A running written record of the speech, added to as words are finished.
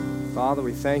Father,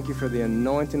 we thank you for the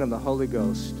anointing of the Holy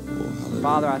Ghost. Oh,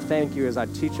 Father, I thank you as I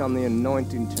teach on the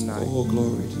anointing tonight. oh,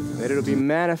 glory to God. That it'll be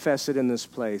manifested in this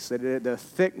place. That the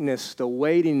thickness, the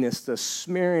weightiness, the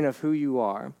smearing of who you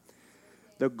are,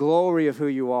 the glory of who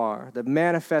you are, the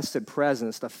manifested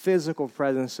presence, the physical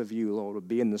presence of you, Lord, will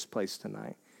be in this place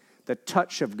tonight. The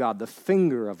touch of God, the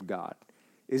finger of God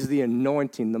is the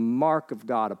anointing, the mark of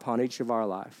God upon each of our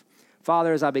life.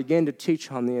 Father, as I begin to teach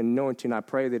on the anointing, I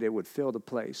pray that it would fill the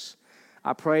place.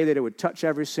 I pray that it would touch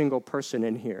every single person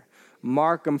in here.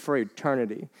 Mark them for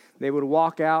eternity. They would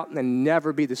walk out and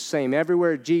never be the same.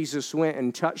 Everywhere Jesus went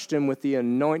and touched him with the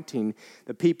anointing,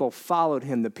 the people followed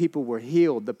him. The people were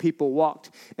healed. The people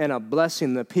walked in a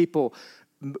blessing. The people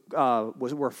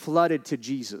were flooded to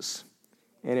Jesus.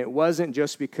 And it wasn't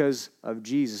just because of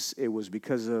Jesus. It was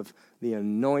because of the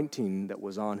anointing that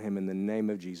was on him in the name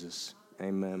of Jesus.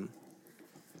 Amen.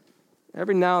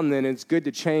 Every now and then, it's good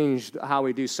to change how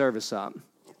we do service up.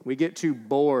 We get too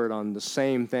bored on the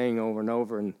same thing over and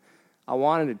over, and I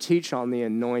wanted to teach on the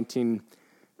anointing.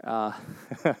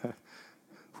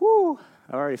 Whew,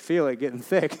 I already feel it getting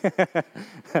thick. I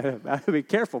have to be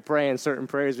careful praying certain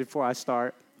prayers before I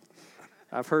start.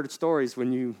 I've heard stories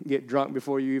when you get drunk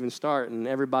before you even start, and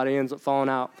everybody ends up falling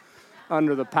out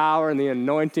under the power and the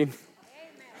anointing.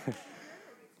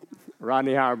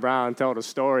 Rodney Howard-Brown told a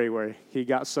story where he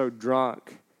got so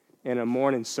drunk in a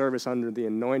morning service under the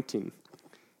anointing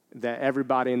that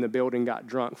everybody in the building got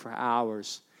drunk for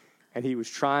hours, and he was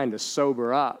trying to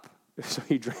sober up. So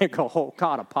he drank a whole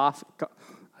pot of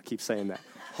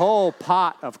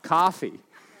coffee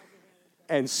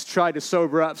and tried to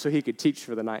sober up so he could teach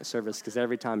for the night service, because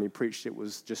every time he preached, it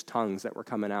was just tongues that were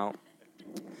coming out.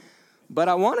 But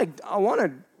I want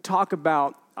to talk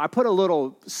about, I put a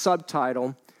little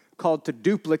subtitle called "To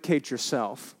Duplicate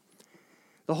Yourself."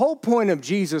 The whole point of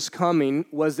Jesus coming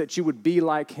was that you would be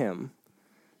like him.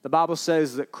 The Bible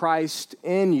says that Christ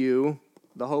in you,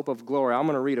 the hope of glory. I'm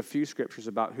going to read a few scriptures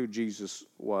about who Jesus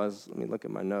was. Let me look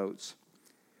at my notes.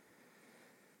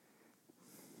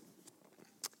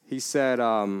 He said,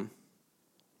 John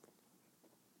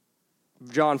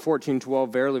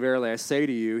 14:12, "Verily, verily, I say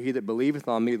to you, he that believeth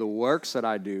on me, the works that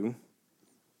I do,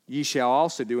 ye shall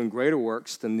also do, and greater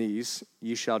works than these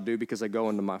ye shall do, because I go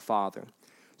unto my Father."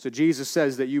 So Jesus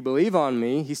says that you believe on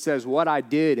me. He says what I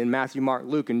did in Matthew, Mark,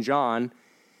 Luke, and John.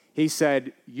 He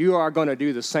said, you are going to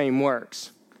do the same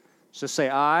works. So say,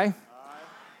 I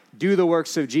do the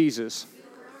works of Jesus.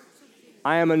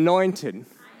 I am anointed.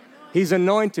 He's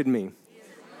anointed me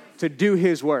to do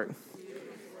his work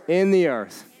in the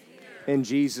earth, in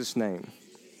Jesus' name.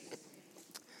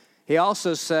 He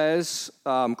also says,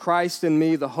 Christ in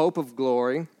me, the hope of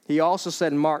glory. He also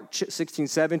said in Mark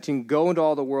 16:17, go into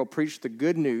all the world, preach the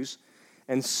good news,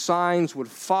 and signs would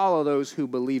follow those who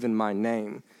believe in my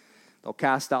name. They'll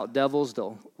cast out devils,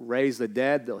 they'll raise the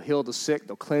dead, they'll heal the sick,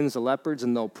 they'll cleanse the lepers,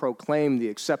 and they'll proclaim the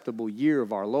acceptable year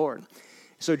of our Lord.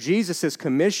 So Jesus is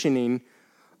commissioning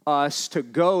us to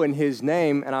go in his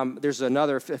name, and there's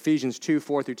another Ephesians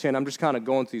 2:4-10. I'm just kind of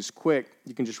going through these quick.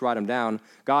 You can just write them down.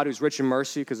 God, who's rich in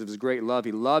mercy because of his great love,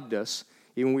 he loved us.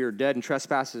 Even when we were dead in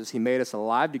trespasses, he made us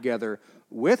alive together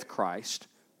with Christ.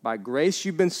 By grace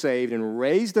you've been saved, and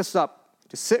raised us up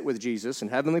to sit with Jesus in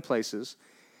heavenly places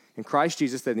in Christ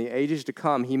Jesus, that in the ages to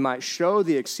come he might show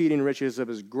the exceeding riches of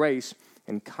his grace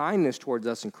and kindness towards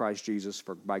us in Christ Jesus.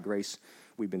 For by grace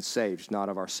we've been saved, not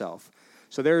of ourselves.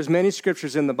 So there's many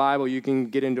scriptures in the Bible. You can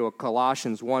get into a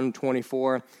Colossians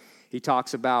 1:24. He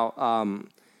talks about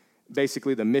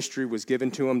basically the mystery was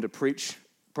given to him to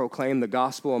proclaim the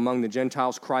gospel among the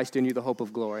Gentiles, Christ in you, the hope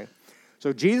of glory.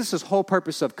 So Jesus' whole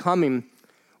purpose of coming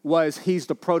was he's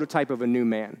the prototype of a new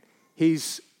man.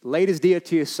 He's laid his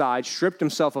deity aside, stripped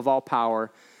himself of all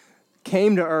power,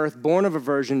 came to earth, born of a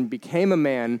virgin, became a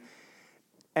man,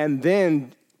 and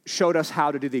then showed us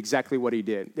how to do exactly what he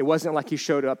did. It wasn't like he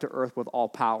showed up to earth with all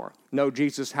power. No,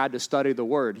 Jesus had to study the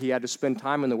Word. He had to spend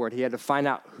time in the Word. He had to find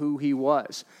out who he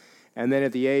was. And then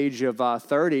at the age of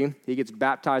 30, he gets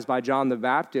baptized by John the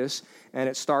Baptist, and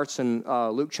it starts in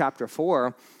Luke chapter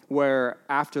 4, where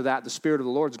after that, the Spirit of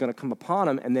the Lord is going to come upon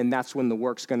him, and then that's when the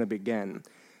work's going to begin.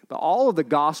 But all of the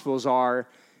Gospels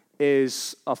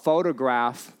is a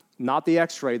photograph, not the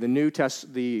X-ray.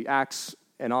 The Acts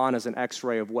and on as an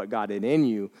X-ray of what God did in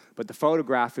you, but the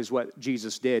photograph is what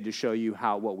Jesus did to show you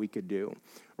what we could do,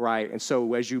 right? And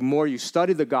so as more you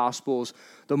study the Gospels,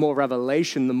 the more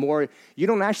revelation, the more, you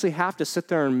don't actually have to sit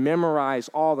there and memorize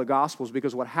all the Gospels,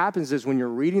 because what happens is when you're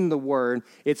reading the Word,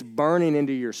 it's burning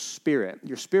into your spirit.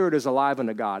 Your spirit is alive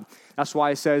unto God. That's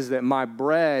why it says that my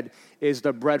bread is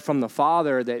the bread from the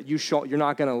Father, that you're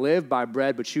not going to live by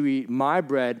bread, but you eat my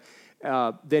bread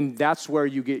then that's where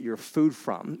you get your food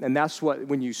from. And that's what,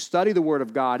 when you study the Word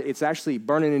of God, it's actually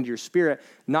burning into your spirit,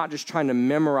 not just trying to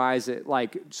memorize it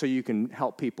like so you can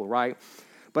help people, right?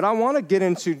 But I want to get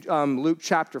into Luke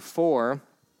chapter 4,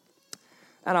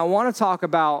 and I want to talk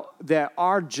about that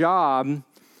our job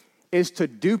is to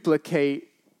duplicate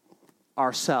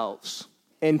ourselves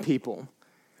in people.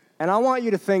 And I want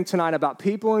you to think tonight about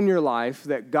people in your life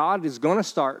that God is going to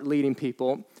start leading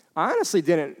people. I honestly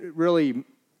didn't really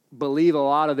believe a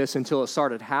lot of this until it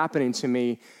started happening to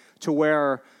me, to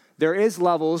where there is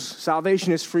levels.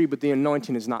 Salvation is free, but the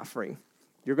anointing is not free.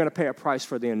 You're going to pay a price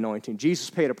for the anointing. Jesus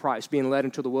paid a price, being led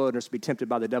into the wilderness to be tempted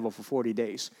by the devil for 40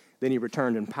 days. Then he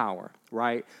returned in power,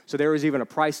 right? So there was even a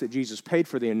price that Jesus paid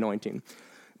for the anointing.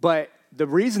 But the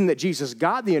reason that Jesus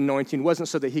got the anointing wasn't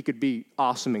so that he could be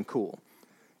awesome and cool.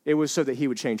 It was so that he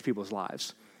would change people's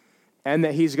lives. And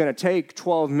that he's going to take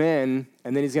 12 men,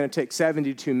 and then he's going to take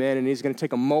 72 men, and he's going to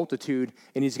take a multitude,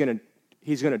 and he's going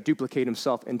to duplicate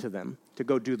himself into them to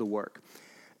go do the work.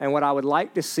 And what I would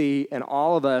like to see in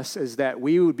all of us is that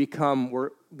we would be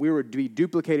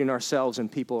duplicating ourselves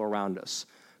and people around us,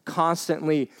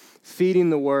 constantly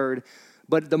feeding the word.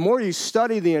 But the more you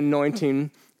study the anointing,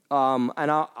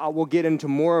 and I will get into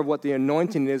more of what the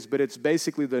anointing is, but it's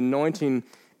basically the anointing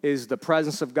is the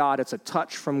presence of God. It's a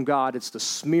touch from God. It's the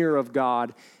smear of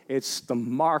God. It's the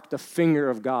mark, the finger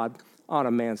of God on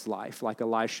a man's life, like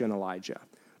Elisha and Elijah,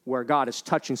 where God is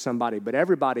touching somebody, but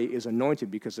everybody is anointed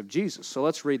because of Jesus. So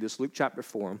let's read this, Luke chapter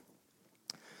 4.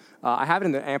 I have it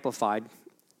in the Amplified.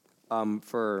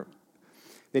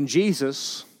 Then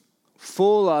Jesus,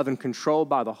 full of and controlled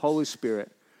by the Holy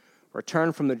Spirit,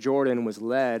 returned from the Jordan and was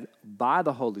led by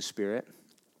the Holy Spirit.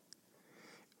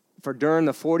 For during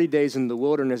the 40 days in the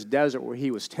wilderness desert where he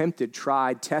was tempted,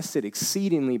 tried, tested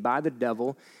exceedingly by the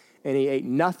devil, and he ate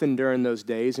nothing during those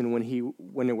days, and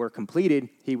when they were completed,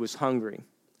 he was hungry.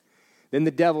 Then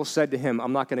the devil said to him,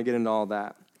 I'm not going to get into all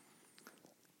that.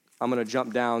 I'm going to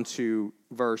jump down to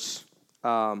verse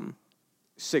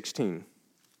 16.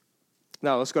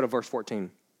 No, let's go to verse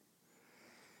 14.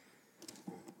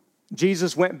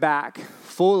 Jesus went back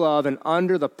full of and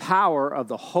under the power of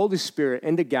the Holy Spirit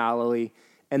into Galilee,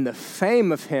 and the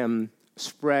fame of him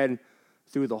spread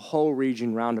through the whole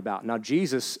region round about. Now,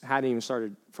 Jesus hadn't even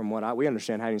started, from what we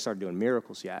understand, hadn't even started doing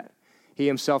miracles yet. He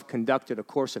himself conducted a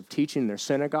course of teaching in their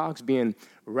synagogues, being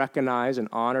recognized and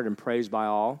honored and praised by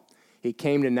all. He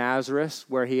came to Nazareth,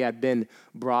 where he had been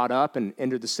brought up, and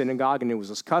entered the synagogue, and it was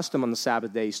his custom on the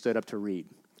Sabbath day, he stood up to read.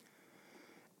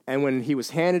 And when he was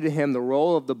handed to him the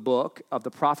roll of the book of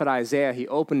the prophet Isaiah, he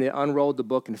opened it, unrolled the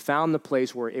book, and found the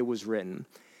place where it was written,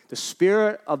 the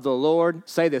Spirit of the Lord,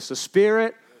 say this, the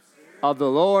Spirit of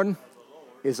the Lord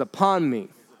is upon me,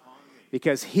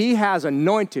 because he has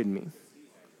anointed me,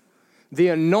 the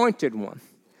anointed one,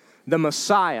 the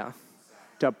Messiah,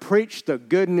 to preach the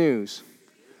good news,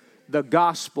 the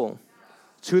gospel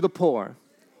to the poor.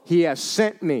 He has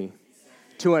sent me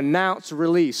to announce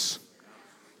release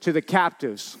to the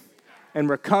captives and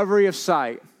recovery of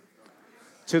sight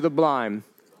to the blind,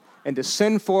 and to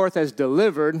send forth as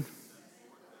delivered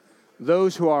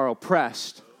those who are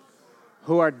oppressed,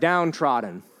 who are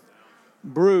downtrodden,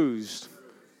 bruised,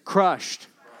 crushed,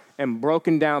 and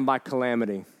broken down by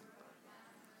calamity.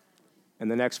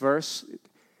 And the next verse,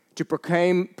 to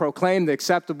proclaim the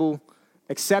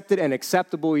accepted and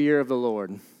acceptable year of the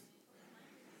Lord,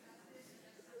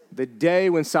 the day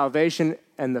when salvation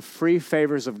and the free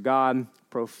favors of God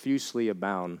profusely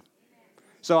abound.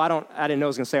 So I didn't know I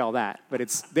was going to say all that, but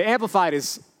the Amplified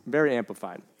is very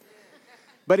amplified.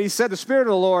 But he said, the Spirit of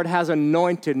the Lord has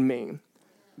anointed me.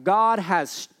 God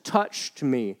has touched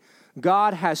me.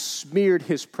 God has smeared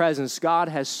his presence. God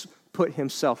has put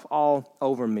himself all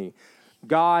over me.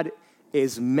 God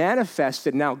is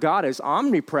manifested. Now, God is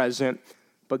omnipresent,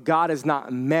 but God is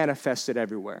not manifested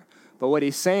everywhere. But what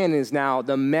he's saying is now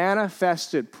the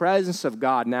manifested presence of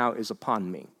God now is upon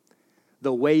me.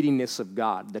 The weightiness of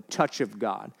God, the touch of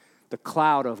God, the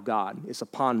cloud of God is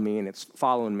upon me, and it's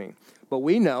following me. But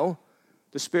we know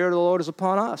the Spirit of the Lord is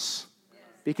upon us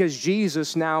because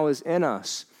Jesus now is in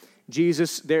us.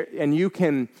 Jesus, there, and you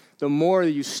can, the more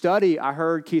you study, I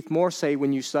heard Keith Moore say,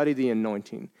 when you study the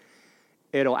anointing,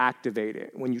 it'll activate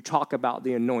it. When you talk about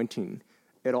the anointing,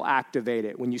 it'll activate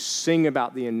it. When you sing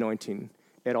about the anointing,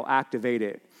 it'll activate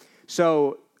it.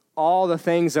 So all the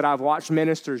things that I've watched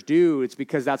ministers do, it's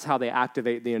because that's how they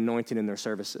activate the anointing in their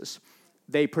services.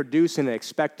 They produce an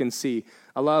expectancy.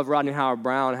 I love Rodney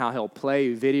Howard-Brown, how he'll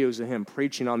play videos of him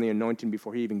preaching on the anointing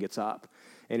before he even gets up.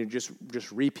 And it just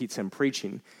repeats him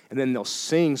preaching. And then they'll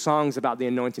sing songs about the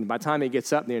anointing. By the time he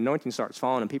gets up, the anointing starts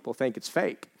falling, and people think it's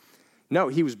fake. No,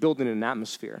 he was building an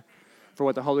atmosphere. for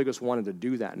what the Holy Ghost wanted to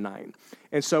do that night.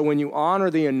 And so when you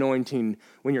honor the anointing,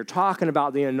 when you're talking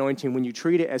about the anointing, when you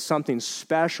treat it as something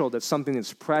special, that's something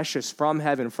that's precious from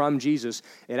heaven, from Jesus,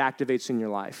 it activates in your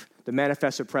life. The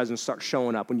manifested presence starts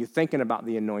showing up when you're thinking about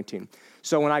the anointing.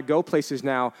 So when I go places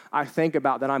now, I think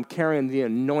about that I'm carrying the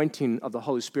anointing of the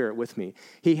Holy Spirit with me.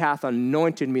 He hath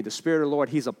anointed me. The Spirit of the Lord,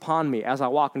 He's upon me as I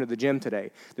walk into the gym today.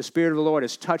 The Spirit of the Lord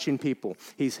is touching people.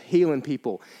 He's healing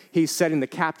people. He's setting the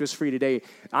captives free today.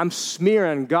 I'm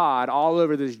smearing God all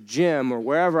over this gym or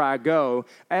wherever I go.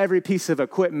 Every piece of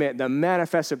equipment, the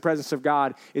manifested presence of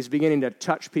God is beginning to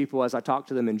touch people as I talk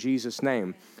to them in Jesus'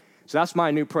 name. So that's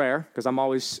my new prayer, because I'm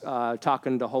always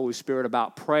talking to the Holy Spirit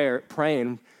about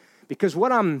praying. Because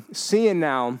what I'm seeing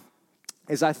now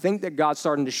is I think that God's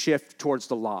starting to shift towards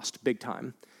the lost big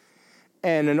time.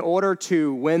 And in order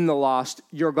to win the lost,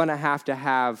 you're going to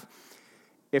have,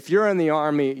 if you're in the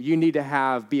army, you need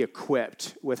to be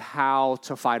equipped with how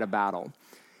to fight a battle.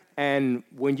 And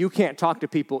when you can't talk to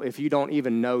people if you don't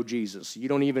even know Jesus, you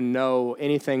don't even know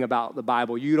anything about the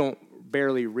Bible, you don't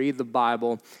barely read the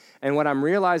Bible. And what I'm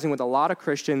realizing with a lot of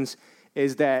Christians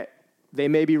is that they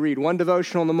maybe read one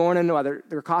devotional in the morning while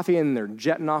they're coffee and they're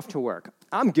jetting off to work.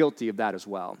 I'm guilty of that as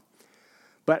well.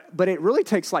 But it really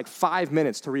takes like 5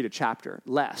 minutes to read a chapter,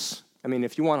 less. I mean,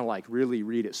 if you want to like really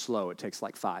read it slow, it takes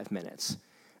like 5 minutes.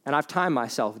 And I've timed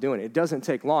myself doing it. It doesn't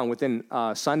take long. Within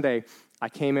Sunday, I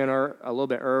came in a little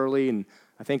bit early, and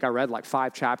I think I read like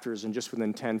 5 chapters, and just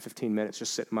within 10, 15 minutes,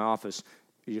 just sit in my office,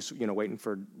 just, waiting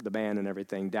for the band and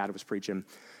everything. Dad was preaching.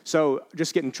 So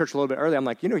just getting to church a little bit early, I'm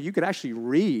like, you could actually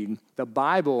read the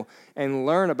Bible and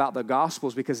learn about the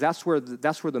Gospels, because that's where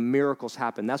the miracles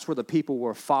happen. That's where the people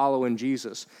were following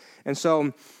Jesus. And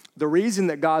so the reason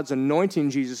that God's anointing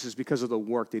Jesus is because of the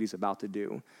work that He's about to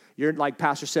do. You're, like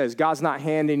Pastor says, God's not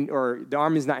the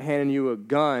army's not handing you a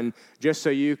gun just so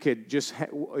you could just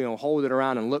hold it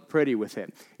around and look pretty with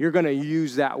it. You're going to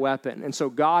use that weapon. And so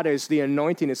the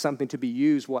anointing is something to be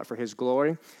used, for His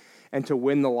glory, and to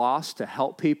win the lost, to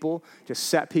help people, to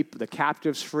set people, the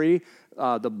captives free,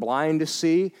 the blind to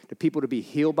see, the people to be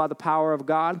healed by the power of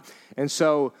God. And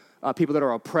so people that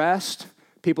are oppressed,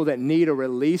 people that need a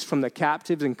release from the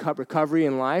captives and recovery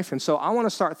in life. And so I want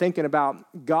to start thinking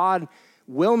about God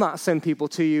will not send people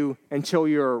to you until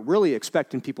you're really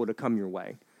expecting people to come your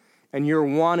way. And you're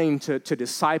wanting to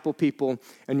disciple people,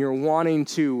 and you're wanting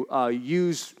to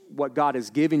use what God has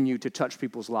given you to touch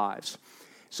people's lives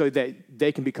so that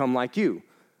they can become like you.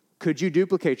 Could you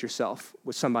duplicate yourself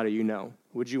with somebody you know?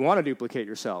 Would you want to duplicate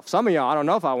yourself? Some of y'all, I don't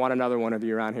know if I want another one of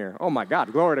you around here. Oh my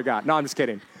God, glory to God. No, I'm just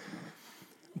kidding.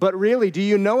 But really, do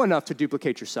you know enough to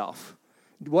duplicate yourself?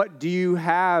 What do you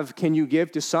have can you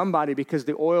give to somebody? Because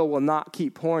the oil will not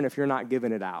keep pouring if you're not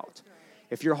giving it out.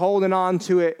 If you're holding on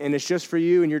to it and it's just for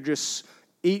you and you're just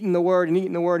eating the word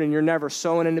and you're never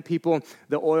sowing into people,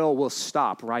 the oil will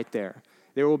stop right there.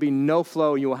 There will be no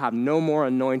flow. You will have no more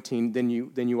anointing than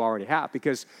you already have,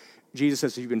 because Jesus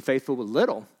says, if you've been faithful with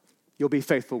little, you'll be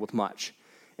faithful with much.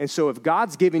 And so if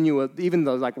God's giving you, even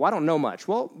though I don't know much.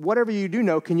 Well, whatever you do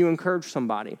know, can you encourage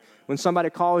somebody? When somebody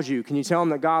calls you, can you tell them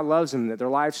that God loves them, that their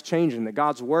life's changing, that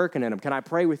God's working in them? Can I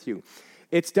pray with you?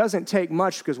 It doesn't take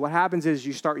much, because what happens is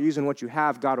you start using what you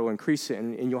have, God will increase it,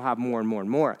 and you'll have more and more and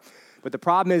more. But the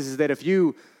problem is that if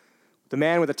the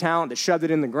man with the talent that shoved it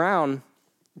in the ground,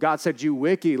 God said, you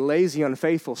wicked, lazy,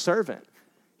 unfaithful servant.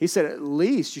 He said, at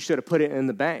least you should have put it in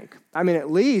the bank. I mean,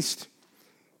 at least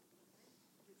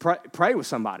pray with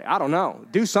somebody. I don't know.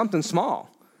 Do something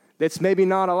small. That's maybe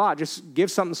not a lot. Just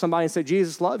give something to somebody and say,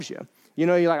 Jesus loves you.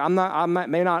 You're like, I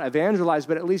may not evangelize,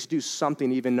 but at least do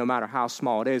something, even no matter how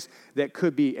small it is, that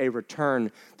could be a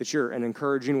return, that you're an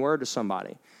encouraging word to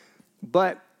somebody.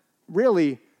 But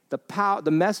really, the power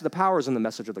is in the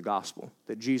message of the gospel,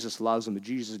 that Jesus loves them, that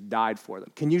Jesus died for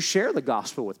them. Can you share the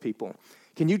gospel with people?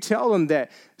 Can you tell them that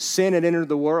sin had entered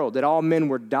the world, that all men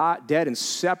were dead and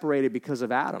separated because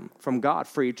of Adam from God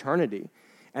for eternity,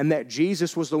 and that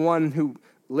Jesus was the one who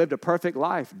lived a perfect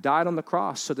life, died on the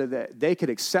cross so that they could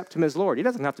accept Him as Lord? It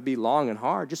doesn't have to be long and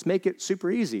hard. Just make it super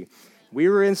easy. We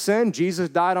were in sin. Jesus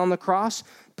died on the cross,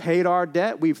 paid our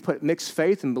debt. We've put mixed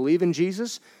faith and believe in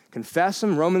Jesus, confess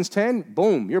Him. Romans 10,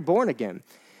 boom, you're born again.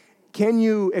 Can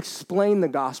you explain the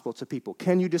gospel to people?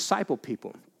 Can you disciple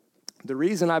people? The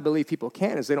reason I believe people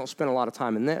can't is they don't spend a lot of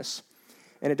time in this.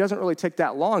 And it doesn't really take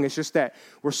that long. It's just that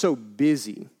we're so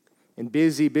busy,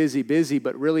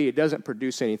 but really it doesn't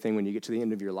produce anything when you get to the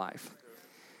end of your life.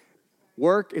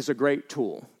 Work is a great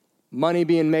tool. Money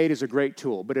being made is a great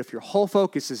tool. But if your whole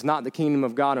focus is not the kingdom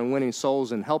of God and winning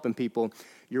souls and helping people,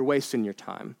 you're wasting your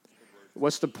time.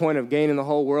 What's the point of gaining the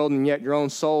whole world and yet your own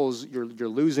souls, you're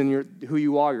losing who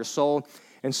you are, your soul?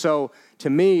 And so, to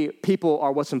me, people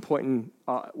are what's important.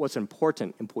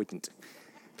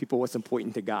 People, what's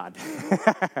important to God.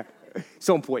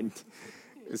 So important.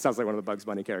 It sounds like one of the Bugs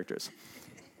Bunny characters.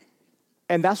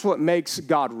 And that's what makes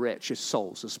God rich, is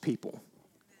souls, is people.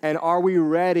 And are we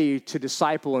ready to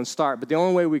disciple and start? But the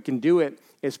only way we can do it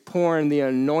is pouring the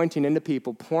anointing into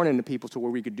people, pouring into people to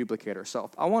where we could duplicate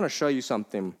ourselves. I want to show you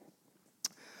something.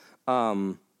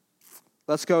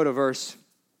 Let's go to verse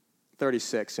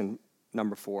 36 and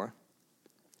number 4.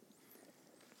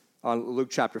 On Luke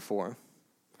chapter 4.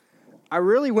 I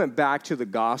really went back to the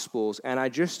Gospels, and I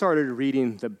just started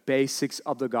reading the basics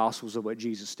of the Gospels of what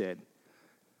Jesus did.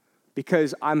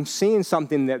 Because I'm seeing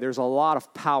something that there's a lot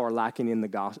of power lacking in the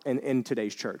gospel in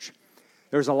today's church.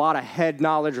 There's a lot of head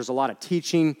knowledge, there's a lot of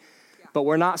teaching, but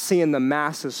we're not seeing the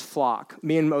masses flock.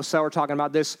 Me and Moselle were talking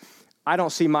about this. I don't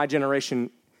see my generation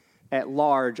at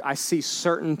large. I see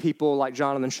certain people like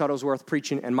Jonathan Shuttlesworth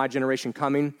preaching and my generation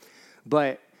coming,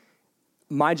 but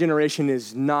my generation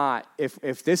is not.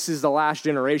 If this is the last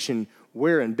generation,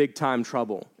 we're in big time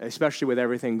trouble, especially with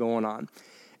everything going on.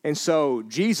 And so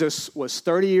Jesus was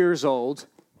 30 years old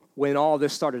when all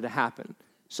this started to happen.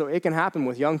 So it can happen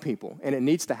with young people, and it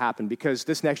needs to happen because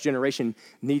this next generation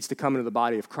needs to come into the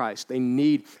body of Christ.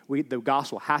 The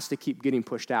gospel has to keep getting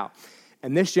pushed out.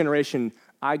 And this generation,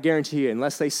 I guarantee you,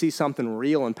 unless they see something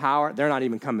real and power, they're not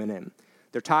even coming in.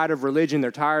 They're tired of religion. They're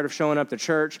tired of showing up to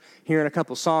church, hearing a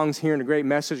couple songs, hearing a great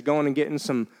message, going and getting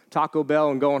some Taco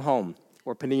Bell and going home,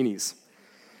 or paninis.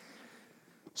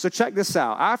 So check this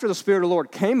out. After the Spirit of the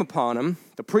Lord came upon him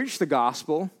to preach the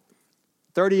gospel,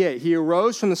 38, he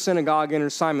arose from the synagogue, entered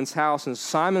Simon's house, and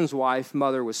Simon's wife,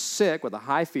 mother, was sick with a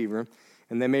high fever,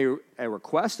 and they made a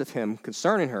request of him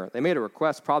concerning her. They made a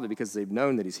request probably because they've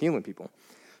known that he's healing people.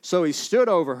 So he stood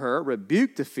over her,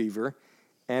 rebuked the fever,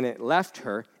 and it left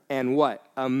her, and what?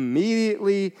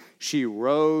 Immediately she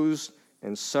rose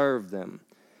and served them.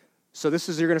 So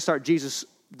you're going to start Jesus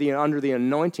under the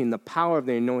anointing, the power of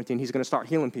the anointing. He's going to start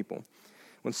healing people.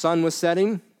 When sun was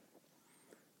setting,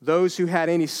 those who had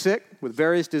any sick with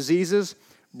various diseases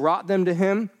brought them to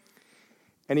him,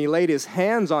 and he laid his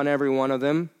hands on every one of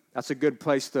them. That's a good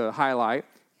place to highlight.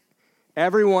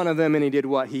 Every one of them, and he did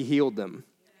what? He healed them.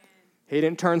 He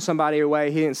didn't turn somebody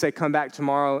away. He didn't say, come back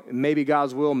tomorrow. Maybe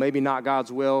God's will, maybe not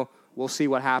God's will. We'll see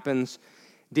what happens.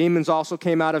 Demons also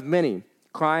came out of many,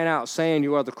 crying out, saying,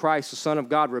 you are the Christ, the Son of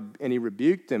God. And he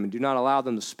rebuked them and do not allow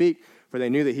them to speak, for they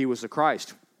knew that he was the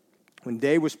Christ. When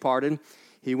day was parted,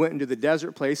 he went into the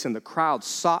desert place, and the crowd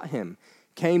sought him,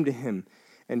 came to him,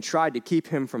 and tried to keep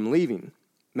him from leaving.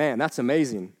 Man, that's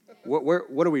amazing.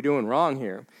 What are we doing wrong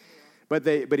here? But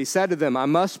he said to them, I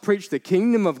must preach the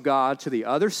kingdom of God to the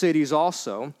other cities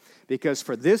also, because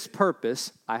for this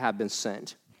purpose I have been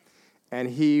sent. And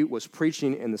he was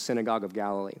preaching in the synagogue of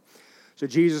Galilee. So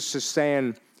Jesus is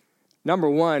saying, number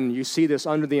one, you see this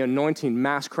under the anointing,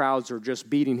 mass crowds are just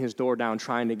beating his door down,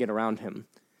 trying to get around him.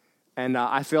 And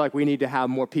I feel like we need to have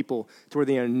more people to where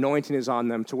the anointing is on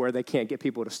them to where they can't get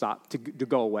people to stop, to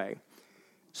go away.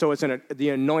 So the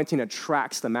anointing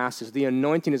attracts the masses. The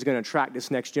anointing is going to attract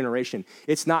this next generation.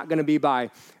 It's not going to be by,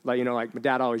 like my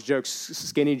dad always jokes,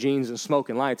 skinny jeans and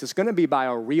smoking lights. It's going to be by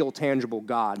a real, tangible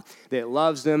God that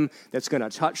loves them, that's going to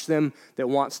touch them, that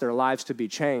wants their lives to be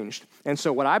changed. And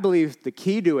so what I believe the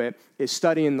key to it is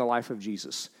studying the life of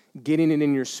Jesus, getting it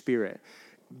in your spirit,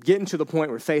 getting to the point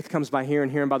where faith comes by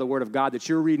hearing by the word of God, that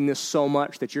you're reading this so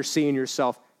much that you're seeing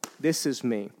yourself, this is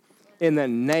me. In the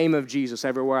name of Jesus,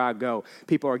 everywhere I go,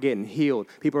 people are getting healed.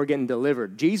 People are getting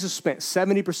delivered. Jesus spent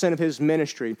 70% of his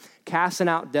ministry casting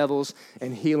out devils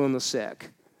and healing the sick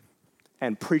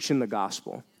and preaching the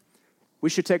gospel.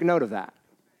 We should take note of that.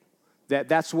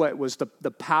 That's what was the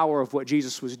power of what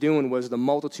Jesus was doing, was the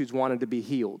multitudes wanted to be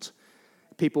healed.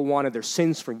 People wanted their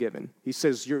sins forgiven. He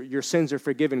says, your sins are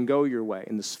forgiven, go your way.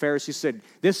 And the Pharisees said,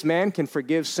 this man can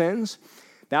forgive sins?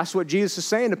 That's what Jesus is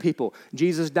saying to people.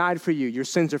 Jesus died for you. Your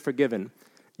sins are forgiven.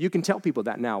 You can tell people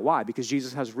that now. Why? Because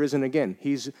Jesus has risen again.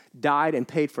 He's died and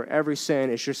paid for every sin.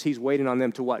 It's just he's waiting on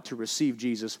them to what? To receive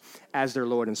Jesus as their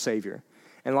Lord and Savior.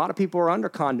 And a lot of people are under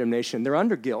condemnation. They're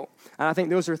under guilt. And I think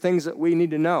those are things that we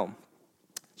need to know.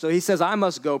 So he says, I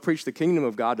must go preach the kingdom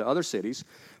of God to other cities.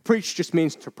 Preach just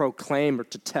means to proclaim or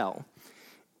to tell.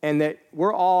 And that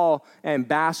we're all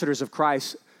ambassadors of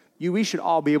Christ. We should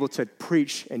all be able to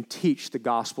preach and teach the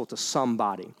gospel to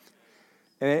somebody.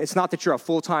 And it's not that you're a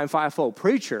full-time, fivefold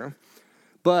preacher,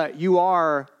 but you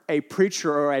are a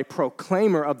preacher or a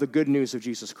proclaimer of the good news of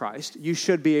Jesus Christ. You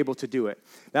should be able to do it.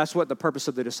 That's what the purpose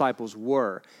of the disciples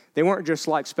were. They weren't just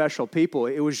like special people.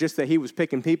 It was just that he was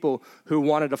picking people who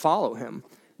wanted to follow him,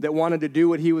 that wanted to do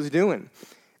what he was doing.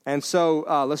 And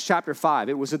so let's chapter 5.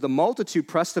 It was that the multitude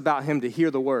pressed about him to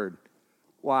hear the word.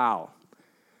 Wow.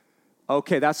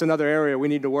 Okay, that's another area we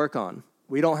need to work on.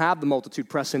 We don't have the multitude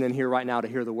pressing in here right now to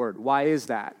hear the word. Why is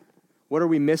that? What are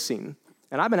we missing?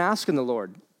 And I've been asking the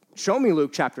Lord, show me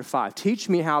Luke chapter 5. Teach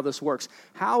me how this works.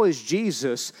 How is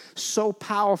Jesus so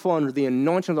powerful under the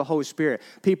anointing of the Holy Spirit?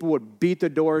 People would beat the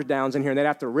doors down in here, and they'd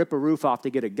have to rip a roof off to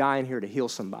get a guy in here to heal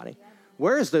somebody.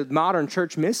 Where is the modern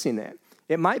church missing it?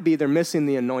 It might be they're missing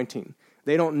the anointing.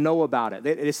 They don't know about it.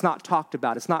 It's not talked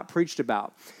about. It's not preached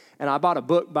about. And I bought a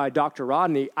book by Dr.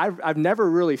 Rodney. I've never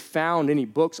really found any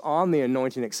books on the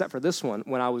anointing except for this one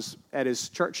when I was at his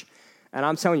church. And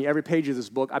I'm telling you, every page of this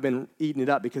book, I've been eating it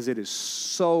up because it is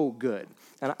so good.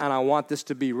 And I want this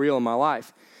to be real in my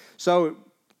life. So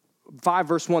 5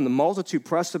 verse 1, the multitude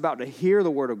pressed about to hear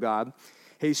the word of God.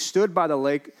 He stood by the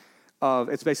lake of,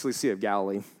 it's basically Sea of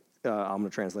Galilee. I'm going to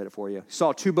translate it for you. He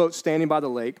saw 2 boats standing by the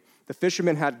lake. The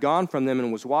fisherman had gone from them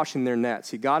and was washing their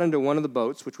nets. He got into one of the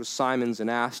boats, which was Simon's, and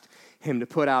asked him to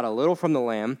put out a little from the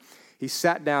land. He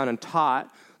sat down and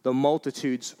taught the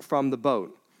multitudes from the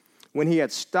boat. When he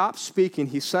had stopped speaking,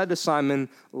 he said to Simon,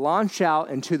 launch out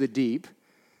into the deep,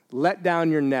 let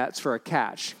down your nets for a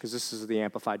catch, because this is the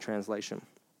Amplified translation.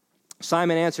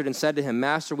 Simon answered and said to him,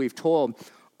 Master, we've toiled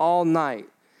all night,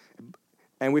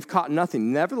 and we've caught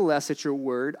nothing. Nevertheless, at your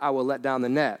word, I will let down the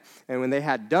net. And when they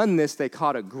had done this, they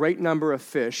caught a great number of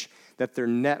fish that their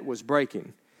net was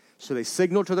breaking. So they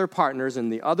signaled to their partners,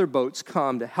 and the other boats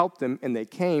come to help them, and they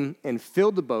came and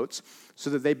filled the boats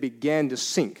so that they began to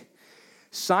sink.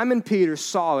 Simon Peter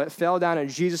saw it, fell down at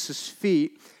Jesus'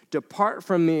 feet. Depart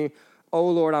from me, O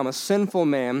Lord, I'm a sinful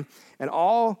man. And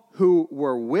all who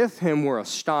were with him were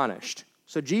astonished.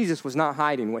 So Jesus was not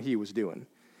hiding what he was doing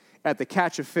at the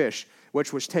catch of fish,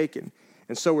 which was taken.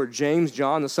 And so were James,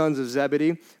 John, the sons of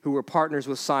Zebedee, who were partners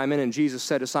with Simon. And Jesus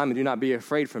said to Simon, do not be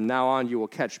afraid. From now on you will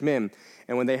catch men.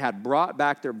 And when they had brought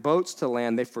back their boats to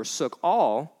land, they forsook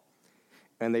all,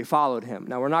 and they followed him.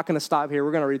 Now, we're not going to stop here.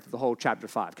 We're going to read through the whole chapter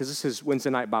 5, because this is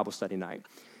Wednesday night Bible study night.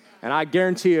 And I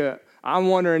guarantee you, I'm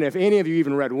wondering if any of you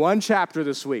even read one chapter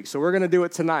this week. So we're going to do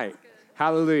it tonight.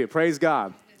 Hallelujah. Praise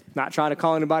God. Not trying to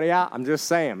call anybody out. I'm just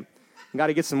saying. You got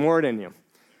to get some word in you.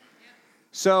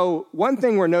 So one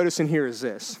thing we're noticing here is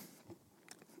this.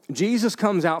 Jesus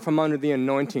comes out from under the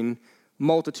anointing.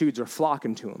 Multitudes are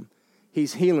flocking to him.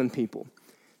 He's healing people.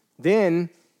 Then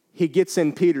he gets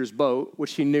in Peter's boat,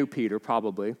 which he knew Peter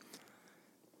probably.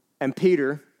 And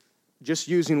Peter, just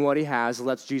using what he has,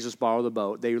 lets Jesus borrow the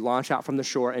boat. They launch out from the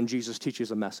shore, and Jesus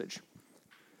teaches a message.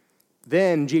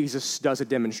 Then Jesus does a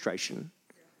demonstration.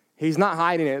 He's not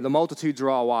hiding it. The multitudes are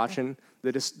all watching.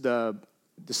 The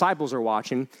disciples are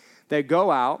watching. They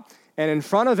go out, and in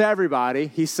front of everybody,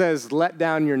 he says, let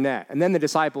down your net. And then the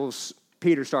disciples,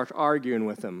 Peter starts arguing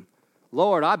with him.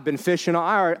 Lord, I've been fishing.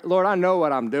 Lord, I know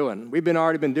what I'm doing. We've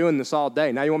already been doing this all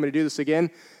day. Now you want me to do this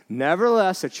again?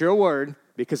 Nevertheless, at your word,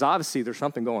 because obviously there's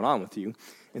something going on with you,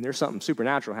 and there's something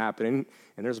supernatural happening,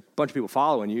 and there's a bunch of people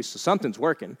following you, so something's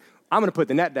working. I'm going to put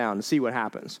the net down and see what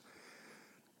happens.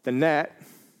 The net,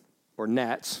 or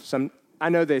nets, I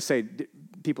know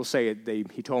people say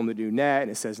he told them to do net,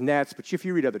 and it says nets, but if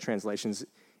you read other translations,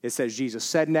 it says Jesus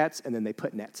said nets, and then they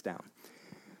put nets down.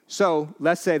 So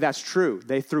let's say that's true.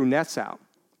 They threw nets out.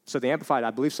 So the Amplified,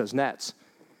 I believe, says nets.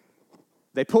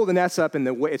 They pull the nets up, and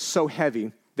it's so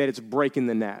heavy that it's breaking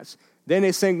the nets. Then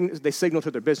they signal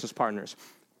to their business partners.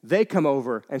 They come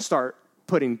over and start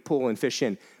pulling fish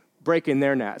in, breaking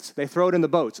their nets. They throw it in the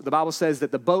boats. The Bible says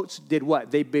that the boats did what?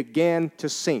 They began to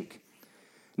sink.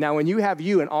 Now, when you have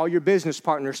you and all your business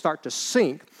partners start to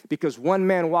sink because one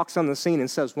man walks on the scene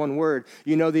and says one word,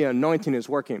 you know the anointing is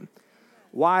working.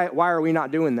 Why are we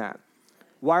not doing that?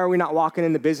 Why are we not walking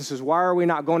into businesses? Why are we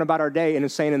not going about our day and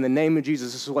saying, in the name of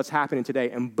Jesus, this is what's happening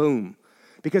today, and boom.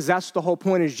 Because that's the whole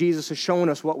point, is Jesus is showing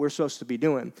us what we're supposed to be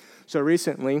doing. So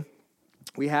recently,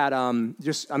 we had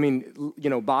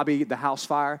Bobby, the house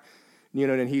fire,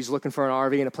 and he's looking for an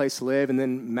RV and a place to live. And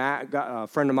then Matt, a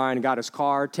friend of mine, got his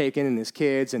car taken and his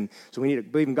kids. And so we need to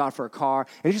believe in God for a car.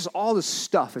 And it's just all this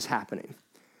stuff is happening.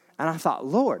 And I thought,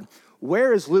 Lord,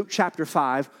 where is Luke chapter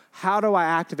 5? How do I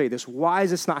activate this? Why is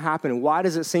this not happening? Why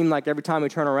does it seem like every time we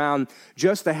turn around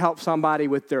just to help somebody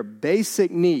with their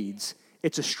basic needs,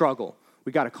 it's a struggle?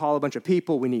 We got to call a bunch of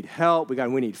people. We need help. We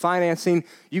need financing.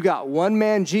 You got one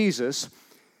man, Jesus,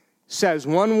 says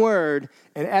one word,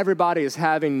 and everybody is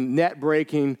having net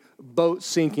breaking, boat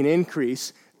sinking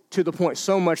increase to the point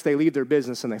so much they leave their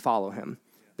business and they follow him.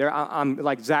 I'm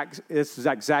like Zach. It's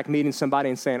like Zach meeting somebody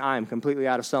and saying, I am completely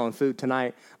out of selling food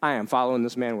tonight. I am following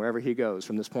this man wherever he goes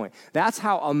from this point. That's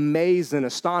how amazed and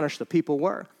astonished the people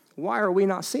were. Why are we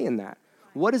not seeing that?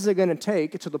 What is it going to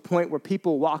take to the point where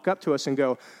people walk up to us and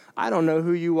go, I don't know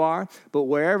who you are, but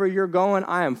wherever you're going,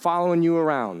 I am following you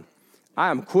around.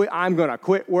 I'm going to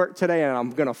quit work today and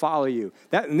I'm going to follow you.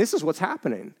 And this is what's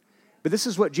happening. But this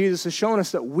is what Jesus is showing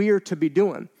us that we're to be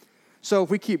doing. So if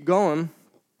we keep going,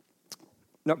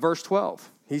 verse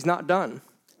 12, he's not done.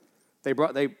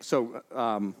 That's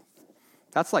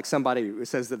like somebody who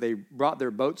says that they brought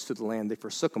their boats to the land, they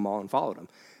forsook them all and followed them.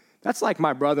 That's like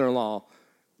my brother-in-law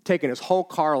taking his whole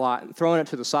car lot and throwing it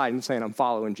to the side and saying, I'm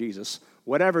following Jesus.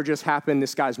 Whatever just happened,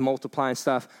 this guy's multiplying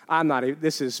stuff.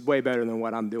 This is way better than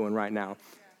what I'm doing right now.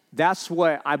 That's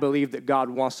what I believe that God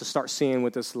wants to start seeing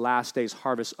with this last day's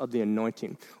harvest of the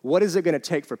anointing. What is it going to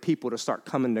take for people to start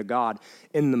coming to God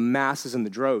in the masses and the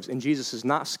droves? And Jesus is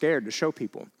not scared to show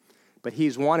people, but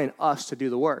he's wanting us to do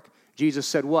the work. Jesus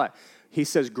said what? He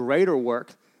says, greater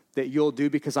work that you'll do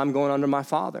because I'm going under my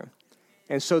Father.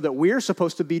 And so that we're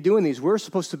supposed to be doing these. We're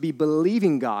supposed to be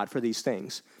believing God for these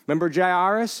things. Remember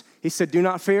Jairus? He said, do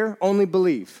not fear, only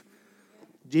believe.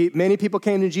 Many people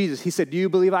came to Jesus. He said, do you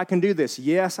believe I can do this?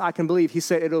 Yes, I can believe. He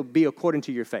said, it'll be according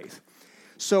to your faith.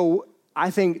 So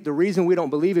I think the reason we don't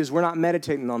believe is we're not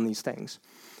meditating on these things.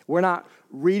 We're not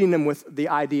reading them with the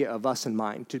idea of us in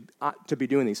mind to be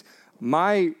doing these.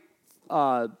 My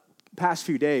past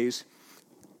few days,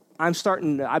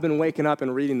 I've been waking up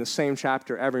and reading the same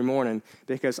chapter every morning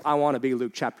because I want to be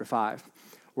Luke chapter 5,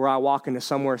 where I walk into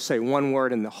somewhere, say one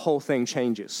word, and the whole thing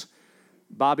changes.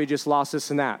 Bobby just lost this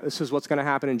and that. This is what's going to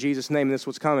happen in Jesus' name, and this is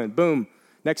what's coming. Boom.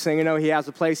 Next thing you know, he has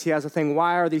a place, he has a thing.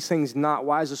 Why is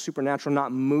the supernatural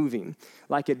not moving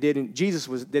like it did? Jesus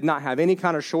did not have any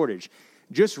kind of shortage.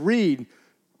 Just read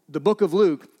the book of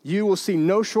Luke. You will see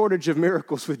no shortage of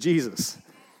miracles with Jesus.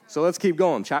 So let's keep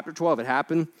going. Chapter 12, it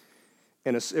happened.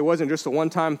 And it wasn't just a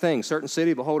one-time thing. Certain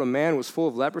city, behold, a man was full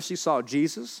of leprosy, saw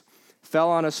Jesus,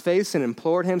 fell on his face and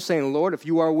implored him, saying, Lord, if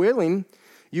you are willing,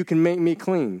 you can make me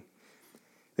clean.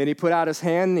 Then he put out his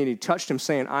hand and he touched him,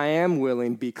 saying, I am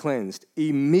willing, be cleansed.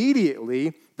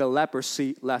 Immediately the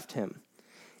leprosy left him.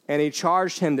 And he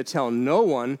charged him to tell no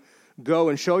one, go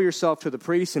and show yourself to the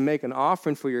priest and make an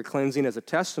offering for your cleansing as a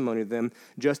testimony to them,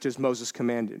 just as Moses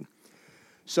commanded.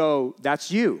 So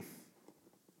that's you.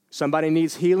 Somebody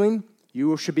needs healing.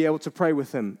 You should be able to pray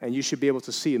with them, and you should be able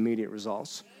to see immediate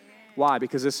results. Amen. Why?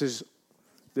 Because this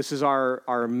is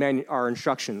our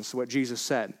instructions, what Jesus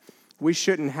said. We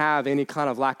shouldn't have any kind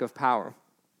of lack of power.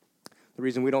 The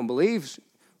reason we don't believe is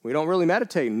we don't really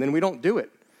meditate, and then we don't do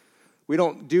it. We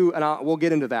don't do, and we'll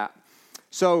get into that.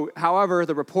 So, however,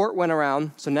 the report went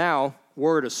around, so now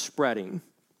word is spreading.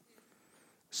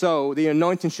 So the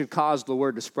anointing should cause the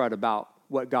word to spread about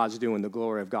what God's doing, the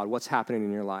glory of God, what's happening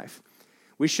in your life.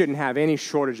 We shouldn't have any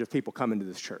shortage of people coming to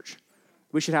this church.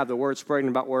 We should have the word spreading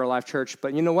about Word of Life Church,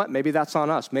 but you know what? Maybe that's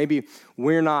on us. Maybe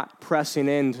we're not pressing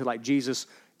into like Jesus,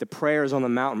 the prayers on the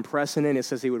mountain, pressing in. It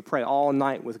says he would pray all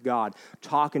night with God,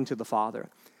 talking to the Father.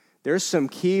 There's some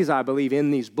keys, I believe,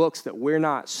 in these books that we're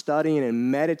not studying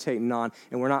and meditating on,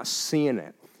 and we're not seeing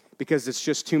it because it's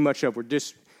just too much of,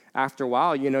 after a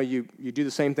while, you do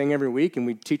the same thing every week, and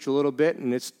we teach a little bit,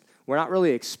 and we're not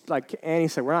really, like Annie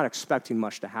said, we're not expecting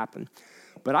much to happen.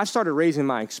 But I started raising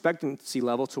my expectancy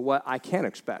level to what I can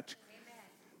expect,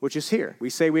 which is here. We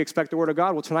say we expect the Word of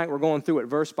God. Well, tonight we're going through it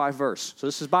verse by verse. So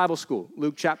this is Bible school,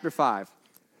 Luke chapter 5.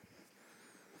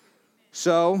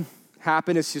 So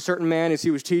happened as a certain man, as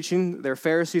he was teaching, their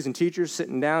Pharisees and teachers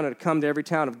sitting down and had come to every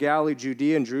town of Galilee,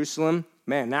 Judea, and Jerusalem.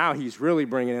 Man, now he's really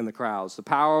bringing in the crowds. The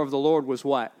power of the Lord was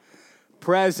what?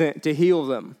 Present to heal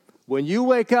them. When you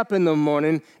wake up in the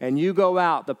morning and you go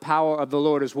out, the power of the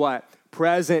Lord is what?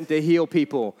 Present to heal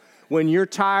people. When you're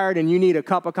tired and you need a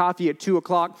cup of coffee at 2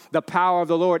 o'clock, the power of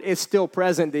the Lord is still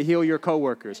present to heal your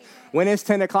coworkers. When it's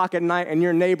 10 o'clock at night and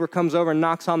your neighbor comes over and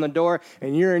knocks on the door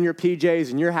and you're in your PJs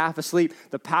and you're half asleep,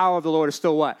 the power of the Lord is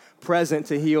still what? Present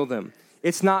to heal them.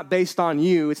 It's not based on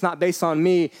you. It's not based on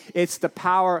me. It's the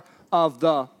power of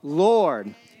the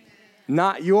Lord.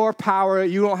 Not your power.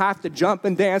 You don't have to jump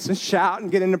and dance and shout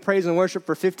and get into praise and worship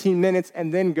for 15 minutes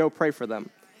and then go pray for them.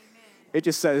 It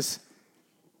just says,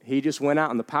 he just went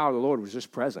out and the power of the Lord was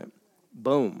just present.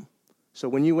 Boom. So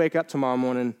when you wake up tomorrow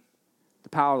morning, the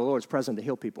power of the Lord is present to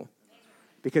heal people.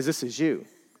 Because this is you.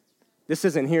 This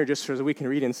isn't here just so that we can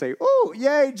read and say, oh,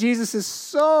 yay, Jesus is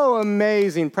so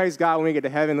amazing. Praise God when we get to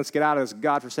heaven. Let's get out of this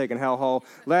godforsaken hellhole.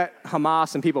 Let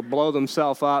Hamas and people blow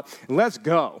themselves up. And let's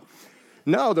go.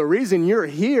 No, the reason you're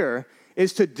here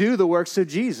is to do the works of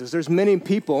Jesus. There's many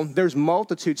people, there's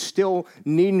multitudes still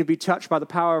needing to be touched by the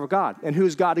power of God. And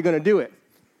who's God going to do it?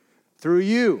 Through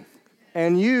you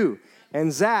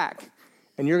and Zach.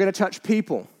 And you're going to touch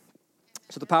people.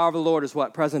 So the power of the Lord is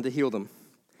what? Present to heal them.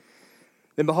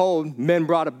 Then behold, men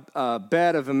brought a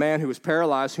bed of a man who was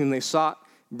paralyzed, whom they sought,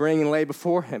 bring and lay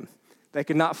before him. They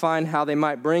could not find how they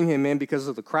might bring him in because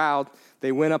of the crowd.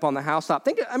 They went up on the housetop.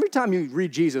 Think every time you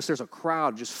read Jesus, there's a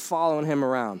crowd just following him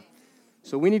around.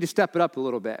 So we need to step it up a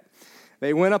little bit.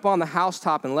 They went up on the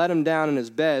housetop and let him down in his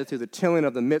bed through the tilling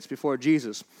of the midst before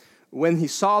Jesus. When he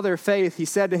saw their faith, he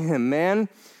said to him, "Man,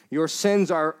 your sins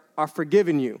are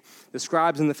forgiven you." The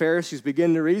scribes and the Pharisees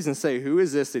begin to reason and say, "Who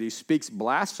is this that he speaks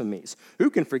blasphemies? Who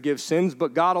can forgive sins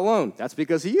but God alone?" That's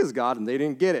because he is God, and they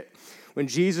didn't get it. When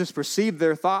Jesus perceived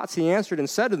their thoughts, he answered and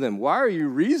said to them, "Why are you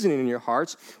reasoning in your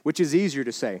hearts? Which is easier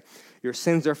to say, 'Your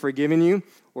sins are forgiven you,'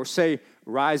 or say,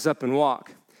 'Rise up and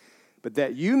walk'? But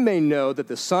that you may know that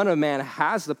the Son of Man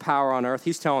has the power on earth,"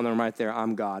 he's telling them right there,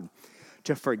 "I'm God,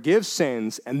 to forgive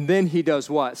sins." And then he does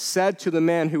what? Said to the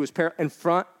man who was in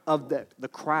front of the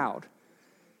crowd.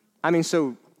 I mean,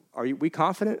 so are we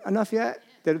confident enough yet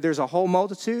that there's a whole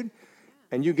multitude?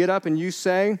 And you get up and you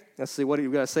say, let's see, what do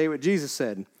you got to say? What Jesus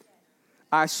said.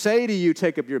 "I say to you,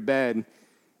 take up your bed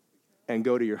and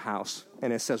go to your house."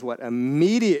 And it says what?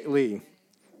 Immediately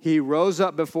he rose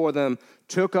up before them,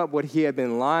 took up what he had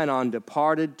been lying on,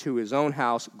 departed to his own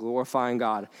house, glorifying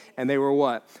God. And they were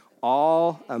what?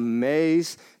 All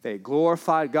amazed. They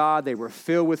glorified God. They were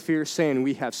filled with fear, saying,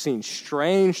 "We have seen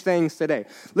strange things today."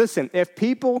 Listen, if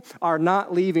people are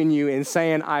not leaving you and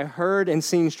saying, "I heard and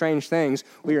seen strange things,"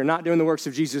 we are not doing the works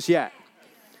of Jesus yet.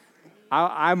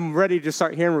 I'm ready to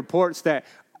start hearing reports that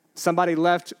somebody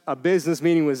left a business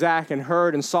meeting with Zach and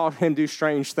heard and saw him do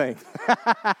strange things.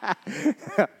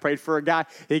 Prayed for a guy.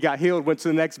 He got healed, went to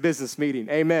the next business meeting.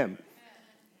 Amen.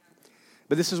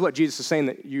 But this is what Jesus is saying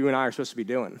that you and I are supposed to be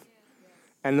doing.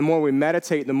 And the more we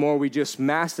meditate, the more we just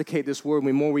masticate this word,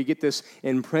 the more we get this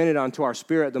imprinted onto our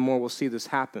spirit, the more we'll see this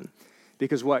happen.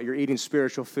 Because what? You're eating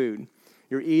spiritual food.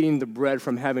 You're eating the bread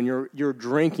from heaven. You're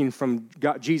drinking from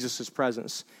Jesus'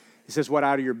 presence. It says, what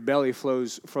out of your belly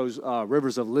flows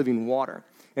rivers of living water.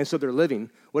 And so they're living.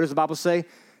 What does the Bible say?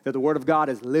 That the word of God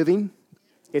is living.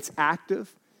 It's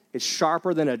active. It's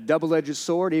sharper than a double-edged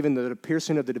sword, even the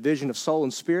piercing of the division of soul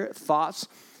and spirit, thoughts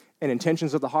and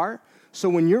intentions of the heart. So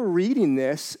when you're reading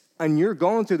this and you're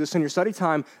going through this in your study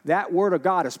time, that word of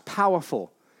God is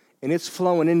powerful and it's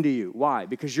flowing into you. Why?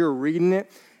 Because you're reading it.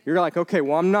 You're like, okay,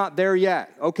 well, I'm not there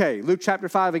yet. Okay, Luke chapter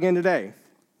 5 again today.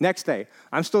 Next day,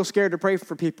 I'm still scared to pray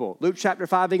for people. Luke chapter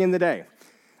 5 again today.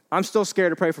 I'm still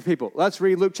scared to pray for people. Let's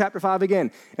read Luke chapter 5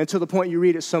 again. And to the point you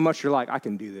read it so much, you're like, I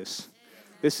can do this.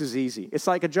 This is easy. It's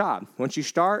like a job. Once you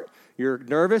start, you're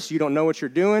nervous. You don't know what you're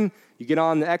doing. You get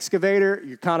on the excavator.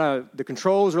 You're the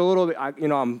controls are a little bit,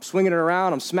 I'm swinging it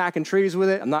around. I'm smacking trees with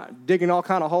it. I'm not digging all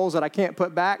kind of holes that I can't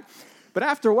put back. But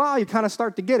after a while, you kind of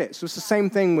start to get it. So it's the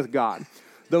same thing with God.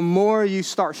 The more you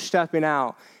start stepping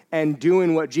out and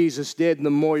doing what Jesus did, the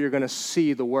more you're going to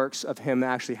see the works of him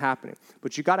actually happening.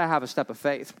 But you got to have a step of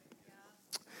faith.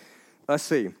 Let's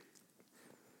see.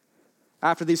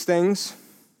 After these things,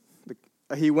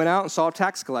 he went out and saw a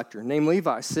tax collector named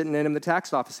Levi sitting in the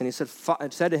tax office, and he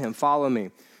said to him, "Follow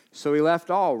me." So he left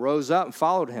all, rose up, and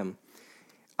followed him.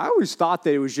 I always thought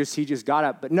that it was he just got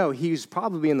up, but no, he was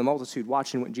probably in the multitude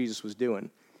watching what Jesus was doing,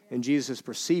 and Jesus is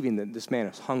perceiving that this man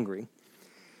is hungry.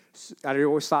 I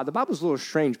always thought the Bible's a little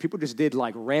strange. People just did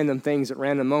like random things at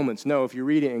random moments. No, if you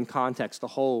read it in context, the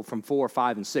whole from 4,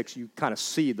 5, and 6, you kind of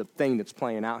see the thing that's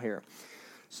playing out here.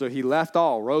 So he left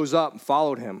all, rose up, and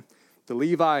followed him. The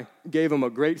Levi gave him a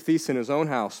great feast in his own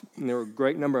house, and there were a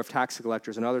great number of tax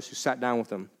collectors and others who sat down with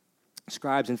him.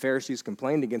 Scribes and Pharisees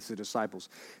complained against the disciples,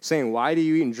 saying, "Why do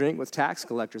you eat and drink with tax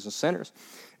collectors and sinners?"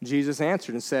 Jesus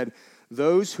answered and said,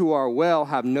 "Those who are well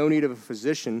have no need of a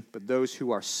physician, but those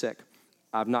who are sick.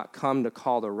 I've not come to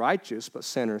call the righteous, but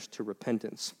sinners to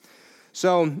repentance."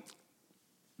 So,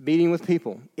 meeting with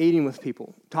people, eating with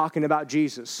people, talking about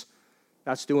Jesus,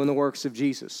 that's doing the works of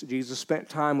Jesus. Jesus spent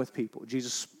time with people.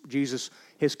 Jesus,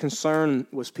 his concern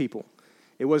was people.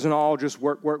 It wasn't all just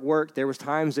work, work, work. There was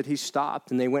times that he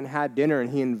stopped and they went and had dinner, and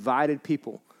he invited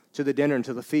people to the dinner and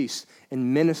to the feast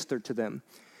and ministered to them.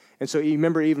 And so you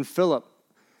remember even Philip,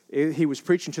 he was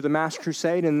preaching to the mass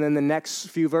crusade, and then the next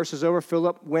few verses over,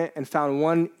 Philip went and found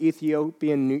one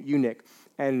Ethiopian eunuch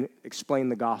and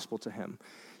explained the gospel to him.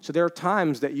 So there are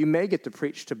times that you may get to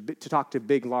preach, to talk to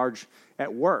big, large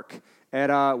at work,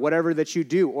 at whatever that you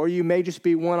do, or you may just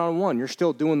be one-on-one. You're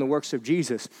still doing the works of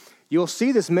Jesus. You'll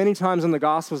see this many times in the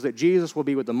Gospels that Jesus will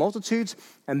be with the multitudes,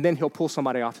 and then he'll pull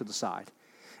somebody off to the side.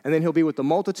 And then he'll be with the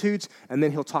multitudes, and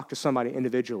then he'll talk to somebody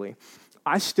individually.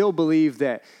 I still believe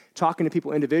that talking to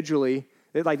people individually,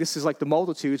 this is like the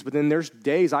multitudes, but then there's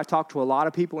days I've talked to a lot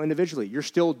of people individually. You're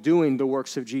still doing the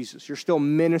works of Jesus. You're still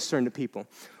ministering to people.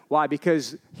 Why?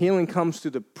 Because healing comes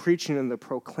through the preaching and the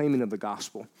proclaiming of the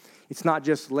gospel. It's not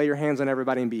just lay your hands on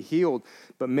everybody and be healed,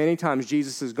 but many times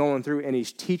Jesus is going through and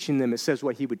he's teaching them. It says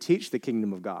what he would teach the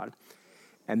kingdom of God,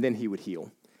 and then he would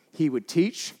heal. He would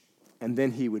teach, and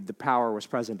then the power was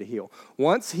present to heal.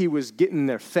 Once he was getting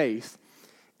their faith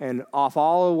and off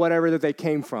all of whatever that they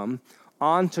came from,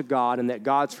 onto God, and that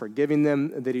God's forgiving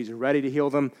them, that he's ready to heal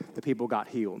them, the people got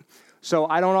healed. So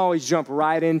I don't always jump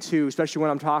right into, especially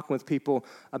when I'm talking with people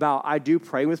about, I do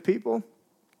pray with people,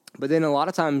 but then a lot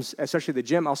of times, especially at the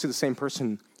gym, I'll see the same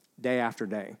person day after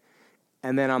day.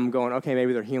 And then I'm going, okay,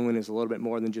 maybe their healing is a little bit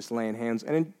more than just laying hands.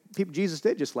 And Jesus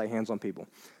did just lay hands on people,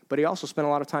 but he also spent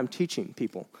a lot of time teaching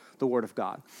people the word of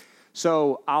God.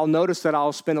 So I'll notice that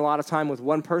I'll spend a lot of time with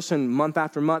one person month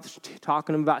after month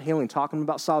talking about healing, talking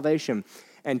about salvation,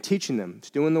 and teaching them,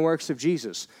 doing the works of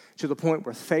Jesus to the point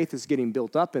where faith is getting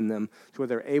built up in them to where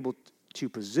they're able to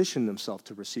position themselves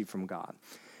to receive from God.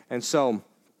 And so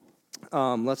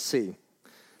let's see.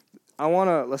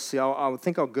 I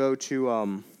think I'll go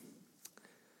to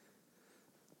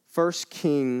 1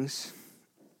 Kings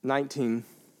 19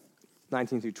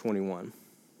 through 21.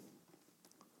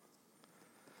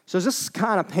 So is this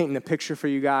kind of painting a picture for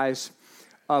you guys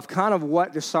of kind of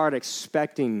what to start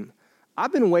expecting?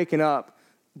 I've been waking up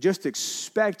just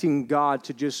expecting God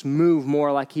to just move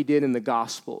more like he did in the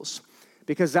Gospels,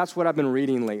 because that's what I've been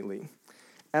reading lately.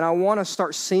 And I want to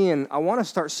start seeing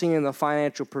the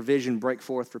financial provision break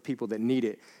forth for people that need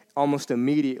it almost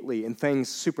immediately, and things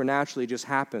supernaturally just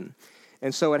happen.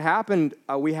 And so it happened,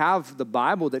 we have the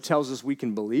Bible that tells us we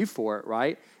can believe for it,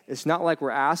 right? It's not like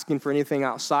we're asking for anything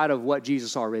outside of what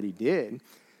Jesus already did.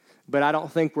 But I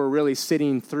don't think we're really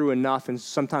sitting through enough and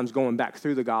sometimes going back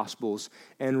through the Gospels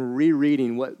and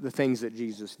rereading what the things that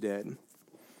Jesus did.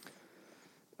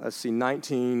 Let's see,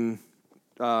 19.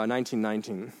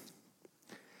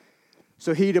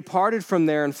 So he departed from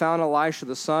there and found Elisha,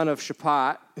 the son of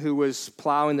Shaphat, who was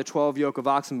plowing the 12 yoke of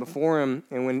oxen before him.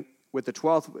 And when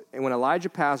Elijah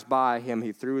passed by him,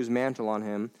 he threw his mantle on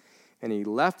him, and he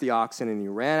left the oxen, and he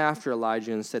ran after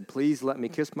Elijah and said, "Please let me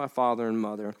kiss my father and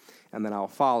mother, and then I'll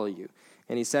follow you."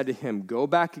 And he said to him, "Go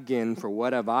back again, for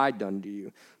what have I done to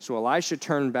you?" So Elisha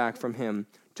turned back from him,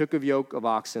 took a yoke of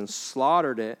oxen,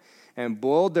 slaughtered it, and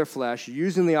boiled their flesh,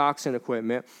 using the oxen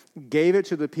equipment, gave it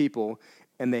to the people,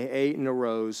 and they ate and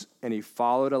arose, and he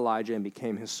followed Elijah and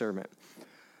became his servant.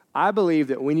 I believe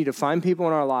that we need to find people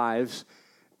in our lives,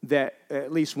 that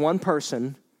at least one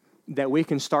person that we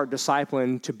can start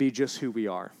discipling to be just who we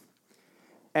are.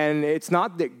 And it's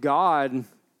not that God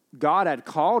had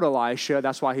called Elisha.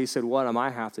 That's why he said, "What am I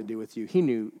have to do with you?" He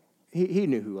knew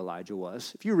who Elijah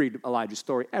was. If you read Elijah's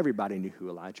story, everybody knew who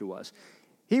Elijah was.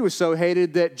 He was so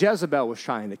hated that Jezebel was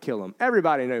trying to kill him.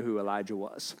 Everybody knew who Elijah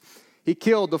was. He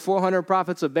killed the 400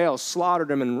 prophets of Baal, slaughtered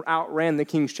them, and outran the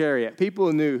king's chariot.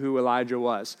 People knew who Elijah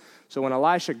was. So when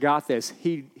Elisha got this,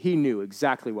 he knew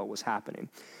exactly what was happening.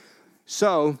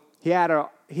 So he had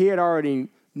already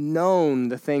known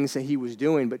the things that he was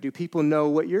doing, but do people know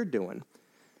what you're doing?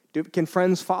 Can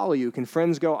friends follow you? Can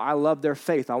friends go, "I love their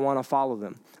faith. I want to follow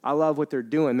them. I love what they're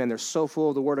doing. Man, they're so full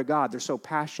of the word of God. They're so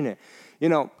passionate." You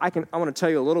know, I want to tell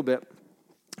you a little bit.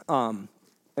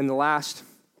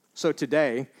 So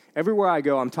today, everywhere I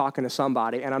go, I'm talking to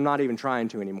somebody, and I'm not even trying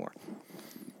to anymore.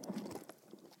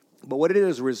 But what it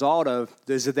is a result of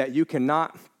is that you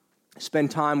cannot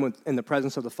spend time in the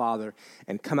presence of the Father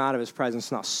and come out of his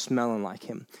presence not smelling like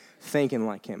him, thinking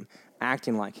like him,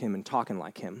 acting like him, and talking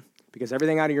like him. Because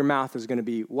everything out of your mouth is going to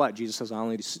be what? Jesus says, "I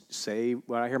only say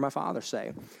what I hear my Father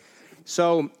say."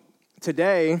 So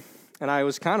today, and I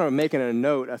was kind of making a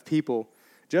note of people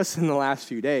just in the last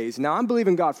few days. Now, I'm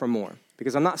believing God for more,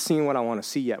 because I'm not seeing what I want to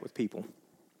see yet with people.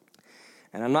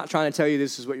 And I'm not trying to tell you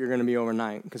this is what you're going to be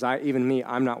overnight, because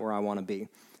I'm not where I want to be.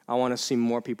 I want to see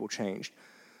more people changed.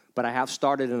 But I have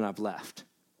started and I've left.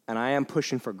 And I am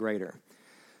pushing for greater.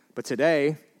 But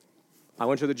today, I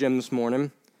went to the gym this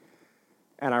morning,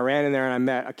 and I ran in there and I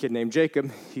met a kid named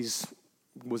Jacob. He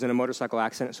was in a motorcycle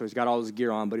accident, so he's got all his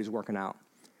gear on, but he's working out.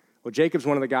 Well, Jacob's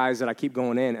one of the guys that I keep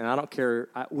going in, and I don't care.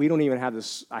 We don't even have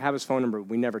this. I have his phone number.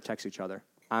 We never text each other.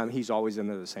 He's always in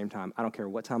there at the same time. I don't care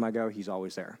what time I go. He's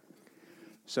always there.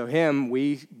 So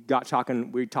we got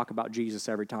talking. We talk about Jesus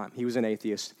every time. He was an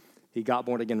atheist. He got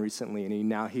born again recently, and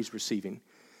now he's receiving.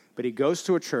 But he goes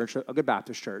to a church, a good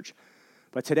Baptist church.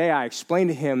 But today I explained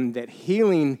to him that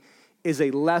healing is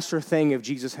a lesser thing if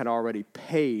Jesus had already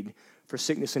paid for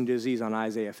sickness and disease on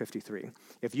Isaiah 53.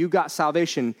 If you got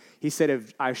salvation, he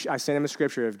said, I sent him a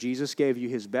scripture, if Jesus gave you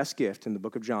his best gift in the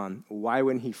book of John, why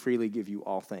wouldn't he freely give you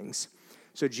all things?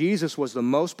 So Jesus was the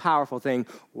most powerful thing.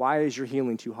 Why is your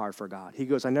healing too hard for God? He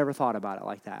goes, I never thought about it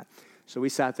like that. So we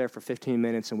sat there for 15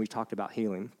 minutes and we talked about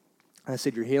healing. I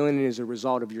said, your healing is a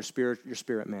result of your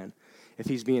spirit man. If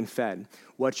he's being fed,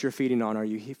 what you're feeding on. Are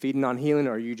you feeding on healing,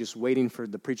 or are you just waiting for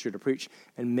the preacher to preach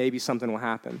and maybe something will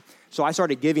happen? So I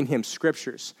started giving him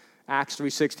scriptures. Acts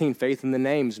 3:16, faith in the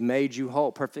names made you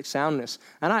whole, perfect soundness.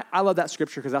 And I love that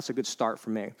scripture because that's a good start for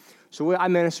me. So I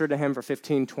ministered to him for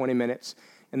 15, 20 minutes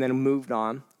and then moved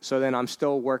on. So then I'm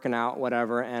still working out,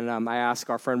 whatever, and I asked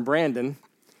our friend Brandon,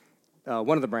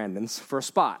 one of the Brandons, for a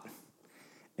spot.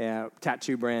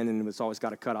 Tattoo Brandon was always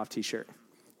got a cut-off T-shirt.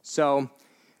 So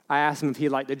I asked him if he'd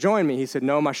like to join me. He said,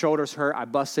 no, my shoulder's hurt. I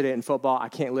busted it in football. I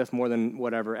can't lift more than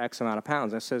whatever X amount of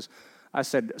pounds. I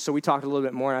said, so we talked a little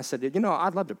bit more, and I said,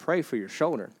 I'd love to pray for your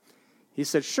shoulder. He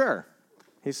said, sure.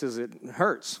 He says, it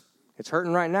hurts. It's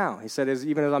hurting right now. He said,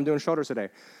 even as I'm doing shoulders today.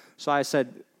 So I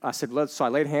said, so I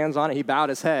laid hands on it. He bowed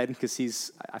his head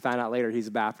because I found out later he's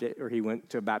a Baptist, or he went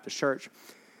to a Baptist church.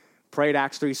 Prayed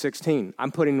Acts 3:16.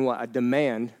 I'm putting a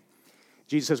demand.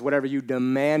 Jesus says, whatever you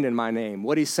demand in my name.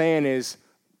 What he's saying is,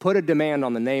 put a demand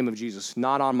on the name of Jesus,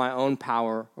 not on my own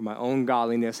power or my own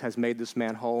godliness has made this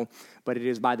man whole, but it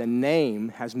is by the name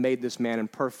has made this man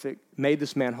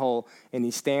whole, and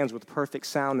he stands with perfect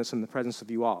soundness in the presence of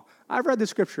you all. I've read the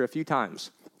scripture a few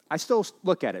times. I still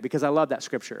look at it because I love that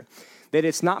scripture. That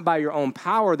it's not by your own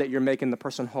power that you're making the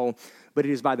person whole, but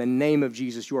it is by the name of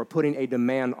Jesus. You are putting a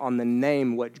demand on the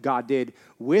name. What God did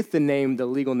with the name, the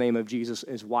legal name of Jesus,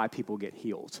 is why people get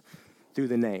healed, through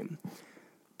the name.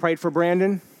 Prayed for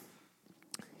Brandon.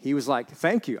 He was like,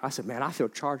 thank you. I said, man, I feel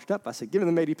charged up. I said, give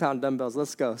him the 80-pound dumbbells.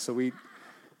 Let's go. So we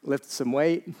lifted some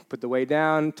weight, put the weight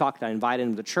down, talked. I invited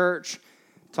him to church,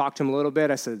 talked to him a little bit.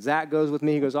 I said, Zach goes with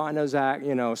me. He goes, oh, I know Zach.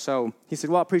 So he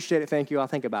said, well, I appreciate it. Thank you. I'll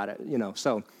think about it.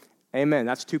 So amen.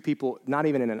 That's 2 people, not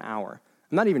even in an hour.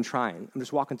 I'm not even trying. I'm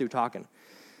just walking through talking.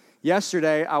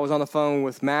 Yesterday, I was on the phone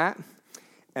with Matt,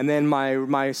 and then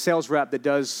my sales rep that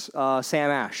does Sam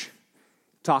Ash,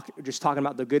 just talking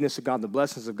about the goodness of God, the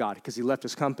blessings of God, because he left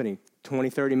his company 20,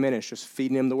 30 minutes just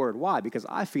feeding him the word. Why? Because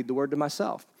I feed the word to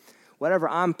myself. Whatever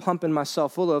I'm pumping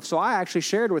myself full of. So I actually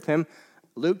shared with him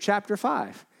Luke chapter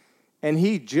 5. And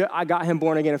I got him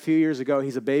born again a few years ago.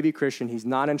 He's a baby Christian. He's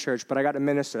not in church, but I got to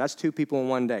minister. That's 2 people in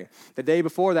one day. The day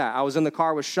before that, I was in the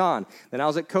car with Sean. Then I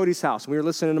was at Cody's house. And we were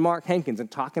listening to Mark Hankins and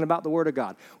talking about the Word of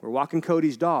God. We're walking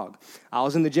Cody's dog. I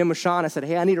was in the gym with Sean. I said,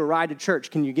 hey, I need a ride to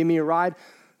church. Can you give me a ride?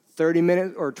 30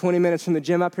 minutes or 20 minutes from the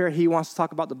gym up here, he wants to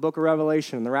talk about the book of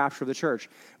Revelation and the rapture of the church.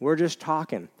 We're just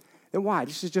talking. Then why?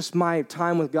 This is just my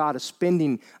time with God,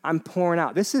 I'm pouring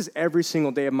out. This is every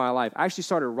single day of my life. I actually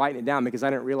started writing it down because I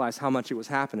didn't realize how much it was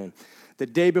happening. The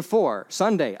day before,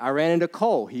 Sunday, I ran into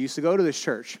Cole. He used to go to this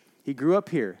church. He grew up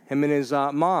here, him and his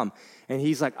mom. And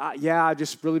he's like, I've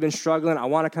just really been struggling. I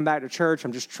want to come back to church.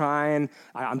 I'm just trying.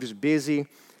 I'm just busy.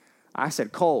 I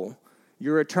said, Cole,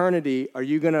 your eternity, are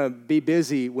you going to be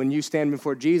busy when you stand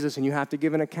before Jesus and you have to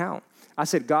give an account? I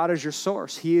said, God is your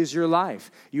source. He is your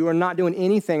life. You are not doing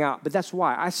anything out. But that's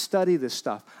why I study this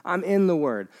stuff. I'm in the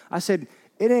Word. I said,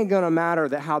 it ain't going to matter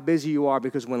that how busy you are,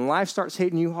 because when life starts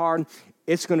hitting you hard,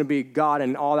 it's going to be God,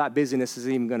 and all that busyness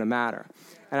isn't even going to matter.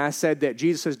 And I said that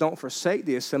Jesus says, don't forsake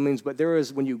the assemblies, but there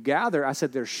is, when you gather, I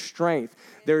said there's strength,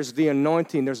 there's the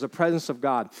anointing, there's the presence of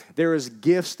God, there is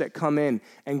gifts that come in,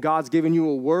 and God's giving you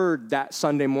a word that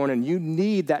Sunday morning. You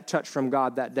need that touch from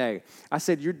God that day. I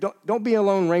said, don't be a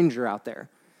lone ranger out there.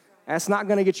 That's not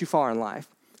going to get you far in life.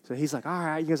 So he's like, all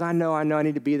right, he goes, I know I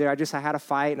need to be there. I had a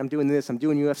fight, and I'm doing this, I'm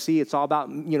doing UFC. It's all about,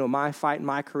 my fight and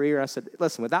my career. I said,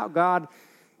 listen, without God,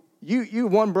 you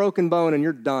one broken bone and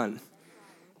you're done.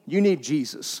 You need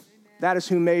Jesus. That is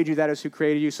who made you. That is who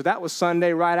created you. So that was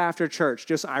Sunday right after church.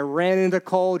 I ran into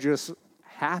Cole, just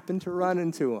happened to run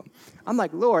into him. I'm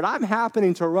like, Lord, I'm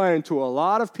happening to run into a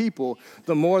lot of people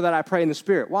the more that I pray in the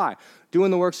Spirit. Why? Doing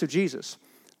the works of Jesus.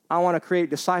 I want to create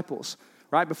disciples.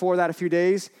 Right before that, a few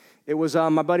days, it was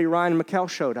my buddy Ryan and McKell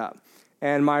showed up.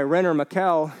 And my renter,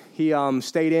 McKell, he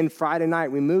stayed in Friday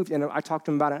night. We moved, and I talked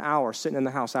to him about an hour sitting in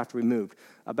the house after we moved.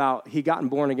 He gotten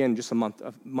born again just a month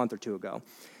or 2 ago.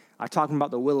 I talked to him about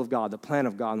the will of God, the plan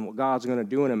of God, and what God's going to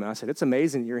do in him. And I said, it's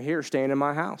amazing you're here staying in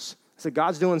my house. I said,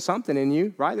 God's doing something in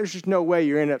you, right? There's just no way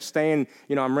you end up staying,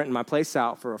 I'm renting my place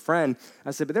out for a friend. I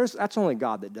said, but that's only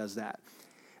God that does that.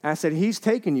 And I said, he's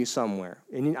taking you somewhere.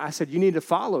 And I said, you need to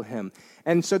follow him.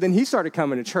 And so then he started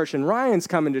coming to church, and Ryan's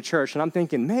coming to church. And I'm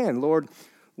thinking, man, Lord,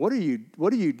 what are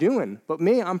you doing? But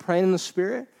me, I'm praying in the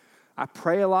Spirit. I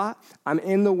pray a lot. I'm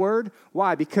in the Word.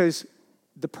 Why? Because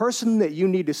the person that you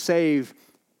need to save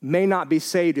may not be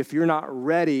saved if you're not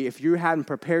ready, if you hadn't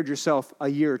prepared yourself a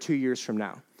year or 2 years from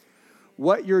now.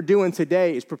 what you're doing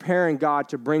today is preparing God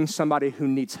to bring somebody who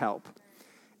needs help.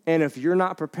 And if you're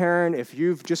not preparing, if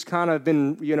you've just kind of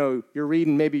been, you're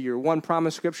reading maybe your one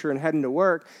promise scripture and heading to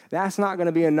work, that's not going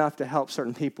to be enough to help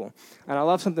certain people. And I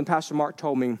love something Pastor Mark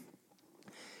told me.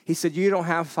 He said, you don't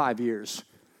have 5 years.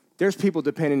 There's people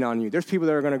depending on you. There's people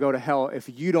that are going to go to hell if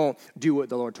you don't do what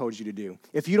the Lord told you to do.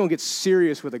 If you don't get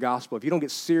serious with the gospel, if you don't get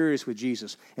serious with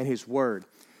Jesus and his word.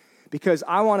 Because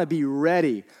I want to be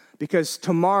ready. Because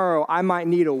tomorrow I might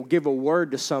need to give a word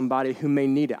to somebody who may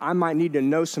need it. I might need to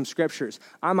know some scriptures.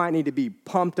 I might need to be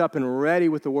pumped up and ready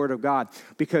with the word of God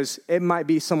because it might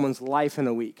be someone's life in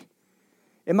a week.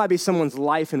 It might be someone's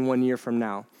life in 1 year from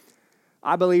now.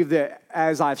 I believe that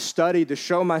as I've studied to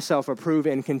show myself approved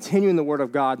and continue in the word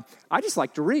of God, I just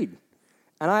like to read.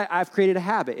 And I've created a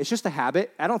habit. It's just a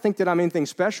habit. I don't think that I'm anything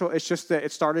special. It's just that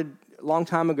it started a long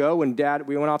time ago when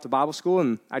we went off to Bible school,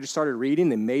 and I just started reading.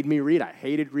 They made me read. I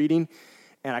hated reading,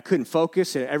 and I couldn't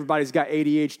focus. And everybody's got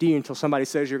ADHD until somebody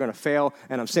says you're going to fail,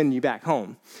 and I'm sending you back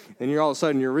home. And all of a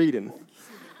sudden you're reading.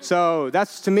 So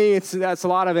that's, to me, that's a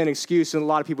lot of an excuse, and a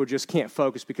lot of people just can't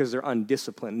focus because they're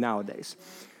undisciplined nowadays.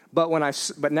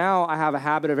 But now I have a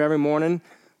habit of every morning,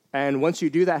 and once you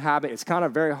do that habit, it's kind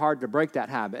of very hard to break that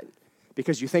habit.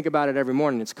 Because you think about it every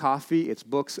morning. It's coffee, it's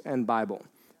books, and Bible,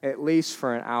 at least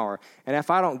for an hour. And if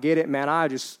I don't get it, man, I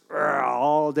just,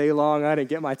 all day long, I didn't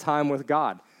get my time with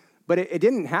God. But it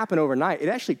didn't happen overnight. It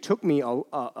actually took me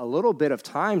a little bit of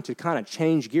time to kind of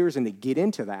change gears and to get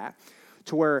into that,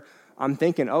 to where I'm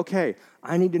thinking, okay,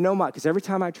 I need to know because every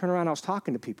time I turn around, I was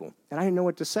talking to people, and I didn't know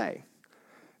what to say.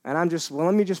 And I'm just,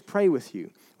 let me just pray with you.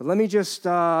 Let me just,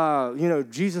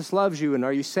 Jesus loves you, and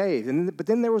are you saved? But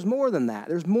then there was more than that.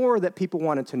 There's more that people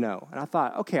wanted to know. And I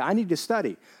thought, okay, I need to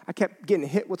study. I kept getting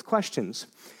hit with questions.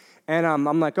 And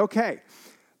I'm like, okay,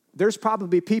 there's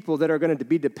probably people that are going to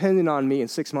be dependent on me in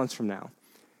 6 months from now.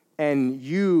 And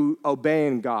you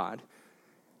obeying God.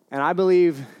 And I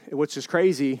believe, which is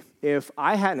crazy, if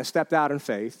I hadn't stepped out in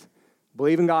faith,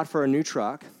 believing God for a new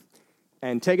truck,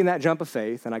 and taking that jump of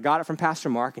faith, and I got it from Pastor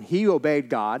Mark, and he obeyed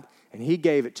God, and he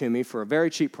gave it to me for a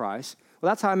very cheap price. Well,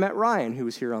 that's how I met Ryan, who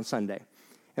was here on Sunday.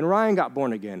 And Ryan got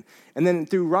born again. And then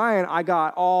through Ryan, I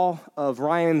got all of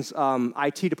Ryan's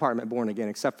IT department born again,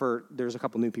 except for there's a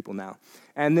couple new people now.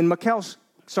 And then Mikkel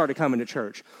started coming to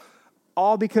church.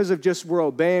 All because of just we're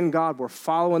obeying God, we're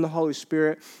following the Holy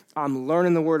Spirit, I'm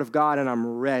learning the Word of God, and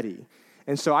I'm ready.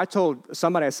 And so I told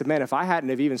somebody, I said, man, if I hadn't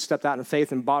have even stepped out in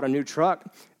faith and bought a new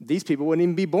truck, these people wouldn't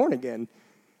even be born again.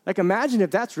 Like, imagine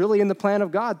if that's really in the plan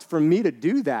of God for me to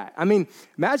do that. I mean,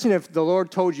 imagine if the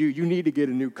Lord told you need to get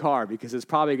a new car because it's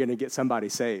probably going to get somebody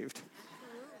saved.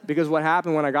 Because what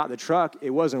happened when I got the truck,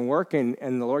 it wasn't working,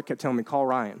 and the Lord kept telling me, call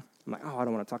Ryan. I'm like, I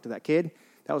don't want to talk to that kid.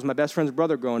 That was my best friend's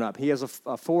brother growing up. He has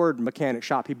a Ford mechanic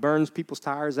shop. He burns people's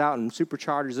tires out and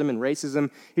supercharges them and races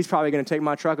them. He's probably going to take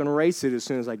my truck and race it as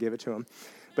soon as I give it to him.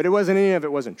 But any of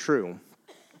it wasn't true.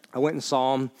 I went and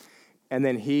saw him, and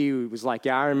then he was like,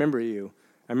 yeah, I remember you.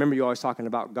 I remember you always talking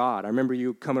about God. I remember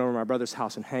you coming over to my brother's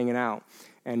house and hanging out.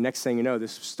 And next thing you know,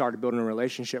 this started building a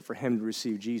relationship for him to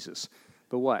receive Jesus.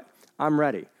 But what? I'm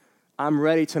ready. I'm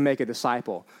ready to make a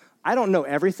disciple. I don't know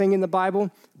everything in the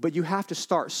Bible, but you have to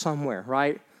start somewhere,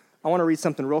 right? I want to read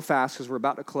something real fast because we're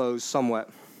about to close somewhat.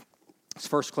 It's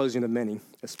first closing of many,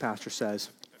 as Pastor says.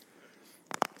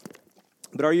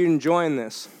 But are you enjoying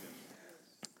this?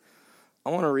 I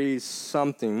want to read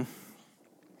something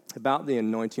about the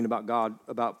anointing, about God,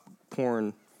 about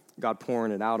God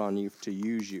pouring it out on you to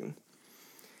use you.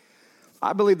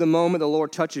 I believe the moment the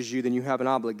Lord touches you, then you have an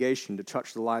obligation to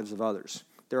touch the lives of others.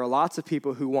 There are lots of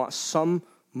people who want some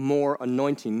more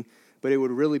anointing, but it would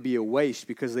really be a waste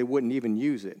because they wouldn't even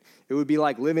use it. It would be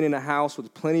like living in a house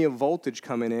with plenty of voltage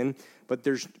coming in,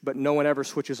 but no one ever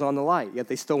switches on the light, yet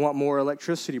they still want more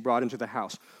electricity brought into the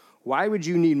house. Why would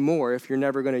you need more if you're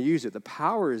never going to use it? The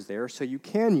power is there, so you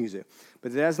can use it.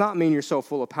 But it does not mean you're so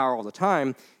full of power all the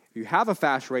time. If you have a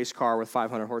fast race car with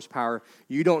 500 horsepower,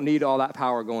 you don't need all that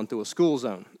power going through a school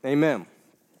zone. Amen.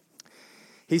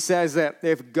 He says that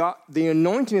if God, the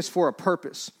anointing is for a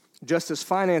purpose, just as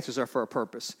finances are for a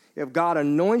purpose. If God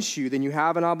anoints you, then you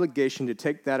have an obligation to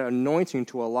take that anointing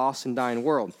to a lost and dying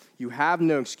world. You have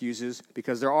no excuses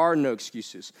because there are no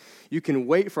excuses. You can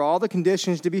wait for all the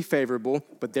conditions to be favorable,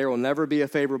 but there will never be a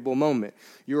favorable moment.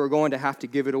 You are going to have to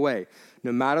give it away.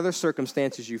 No matter the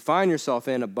circumstances you find yourself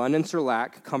in, abundance or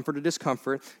lack, comfort or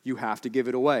discomfort, you have to give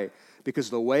it away because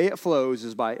the way it flows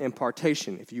is by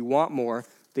impartation. If you want more,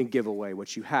 then give away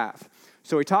what you have.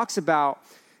 So he talks about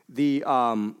the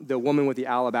woman with the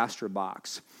alabaster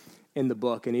box in the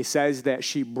book, and he says that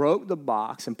she broke the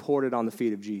box and poured it on the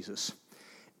feet of Jesus.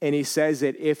 And he says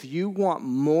that if you want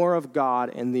more of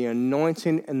God and the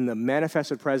anointing and the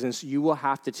manifested presence, you will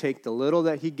have to take the little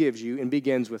that he gives you and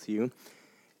begins with you,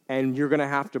 and you're going to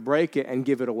have to break it and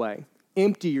give it away.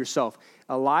 Empty yourself.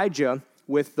 Elijah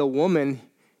with the woman,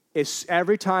 is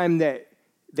every time that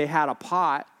they had a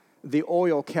pot, the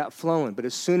oil kept flowing. But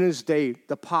as soon as the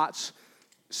pots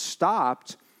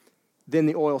stopped, then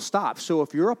the oil stopped. So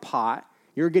if you're a pot,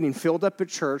 you're getting filled up at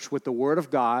church with the word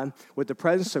of God, with the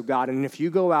presence of God, and if you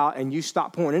go out and you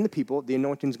stop pouring into people, the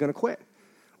anointing's going to quit.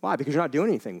 Why? Because you're not doing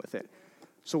anything with it.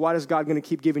 So why is God going to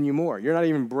keep giving you more? You're not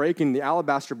even breaking. The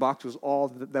alabaster box was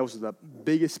that was the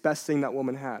biggest, best thing that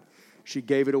woman had. She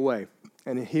gave it away.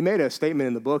 And he made a statement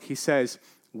in the book. He says,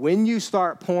 when you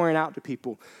start pouring out to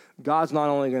people, God's not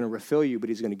only going to refill you, but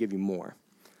he's going to give you more.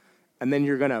 And then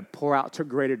you're going to pour out to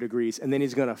greater degrees. And then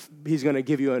he's going to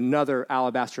give you another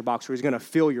alabaster box where he's going to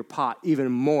fill your pot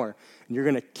even more. And you're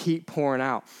going to keep pouring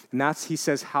out. And that's, he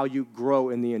says, how you grow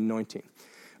in the anointing.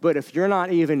 But if you're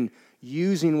not even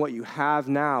using what you have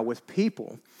now with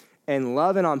people and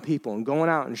loving on people and going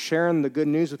out and sharing the good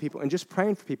news with people and just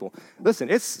praying for people, listen,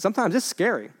 sometimes it's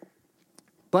scary.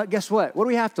 But guess what? What do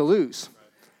we have to lose?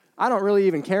 I don't really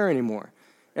even care anymore.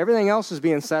 Everything else is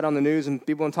being said on the news and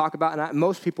people want to talk about, and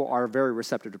most people are very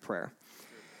receptive to prayer.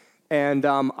 And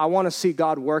I want to see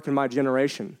God work in my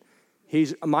generation.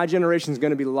 My generation is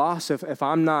going to be lost if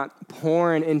I'm not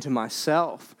pouring into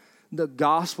myself the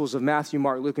Gospels of Matthew,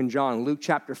 Mark, Luke, and John, Luke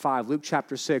chapter 5, Luke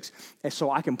chapter 6, and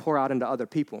so I can pour out into other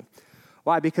people.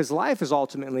 Why? Because life is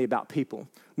ultimately about people.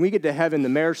 When we get to heaven, the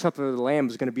marriage supper of the Lamb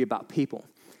is going to be about people.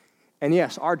 And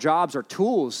yes, our jobs are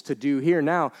tools to do here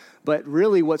now, but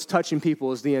really what's touching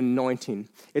people is the anointing.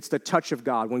 It's the touch of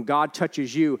God. When God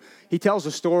touches you, he tells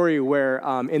a story where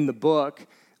in the book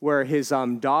where his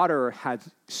daughter had,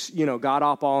 got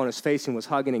up all on his face and was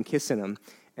hugging and kissing him,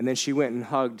 and then she went and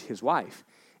hugged his wife.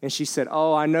 And she said,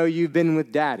 oh, I know you've been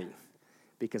with Daddy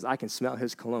because I can smell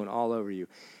his cologne all over you.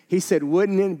 He said,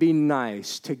 wouldn't it be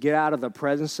nice to get out of the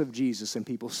presence of Jesus and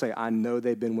people say, I know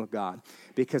they've been with God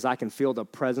because I can feel the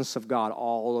presence of God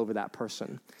all over that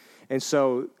person. And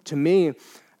so to me,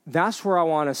 that's where I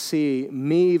want to see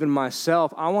me, even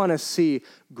myself. I want to see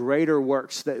greater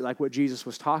works that, like what Jesus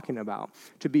was talking about,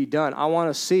 to be done. I want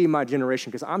to see my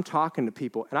generation because I'm talking to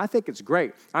people, and I think it's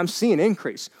great. I'm seeing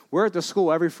increase. We're at the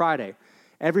school every Friday.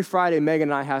 Every Friday, Megan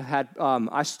and I have had,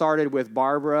 I started with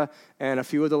Barbara and a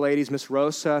few of the ladies, Miss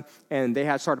Rosa, and they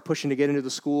had started pushing to get into the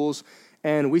schools.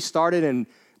 And we started, and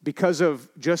because of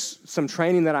just some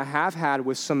training that I have had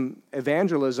with some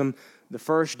evangelism, the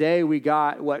first day we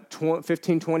got,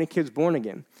 15, 20 kids born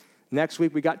again. Next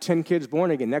week, we got 10 kids born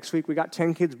again. Next week, we got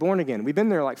 10 kids born again. We've been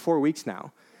there like 4 weeks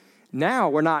now. Now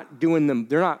we're not doing them,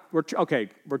 we're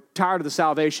tired of the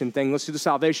salvation thing. Let's do the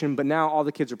salvation, but now all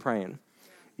the kids are praying.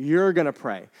 You're going to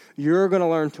pray. You're going to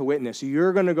learn to witness.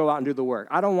 You're going to go out and do the work.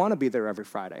 I don't want to be there every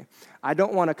Friday. I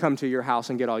don't want to come to your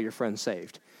house and get all your friends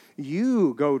saved.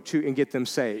 You go to and get them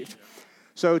saved.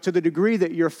 So to the degree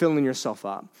that you're filling yourself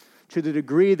up, to the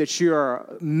degree that you're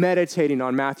meditating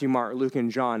on Matthew, Mark, Luke,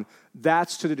 and John,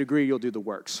 that's to the degree you'll do the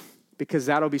works because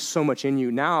that'll be so much in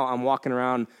you. Now I'm walking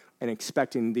around and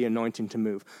expecting the anointing to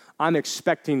move. I'm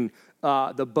expecting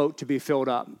the boat to be filled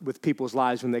up with people's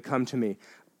lives when they come to me.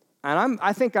 And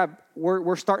I think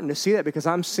we're starting to see that because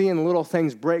I'm seeing little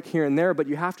things break here and there, but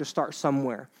you have to start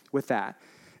somewhere with that.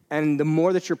 And the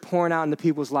more that you're pouring out into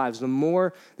people's lives, the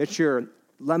more that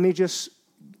let me just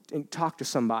talk to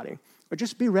somebody or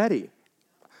just be ready.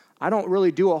 I don't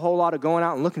really do a whole lot of going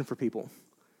out and looking for people.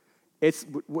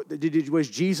 Was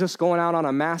Jesus going out on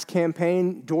a mass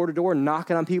campaign, door to door,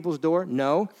 knocking on people's door?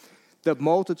 No. The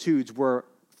multitudes were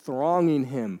thronging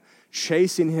him,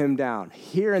 chasing him down,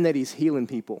 hearing that he's healing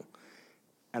people.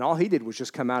 And all he did was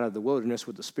just come out of the wilderness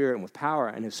with the Spirit and with power,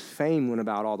 and his fame went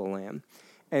about all the land.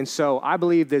 And so I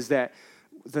believe is that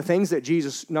the things that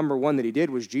Jesus, number one, that he did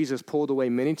was Jesus pulled away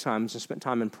many times and spent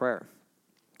time in prayer.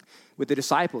 With the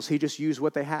disciples, he just used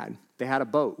what they had. They had a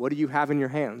boat. What do you have in your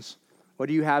hands? What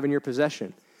do you have in your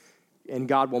possession? And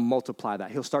God will multiply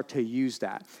that. He'll start to use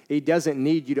that. He doesn't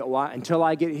need you to, until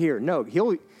I get here. No,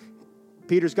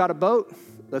 Peter's got a boat.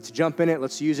 Let's jump in it.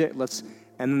 Let's use it.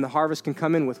 And then the harvest can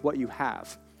come in with what you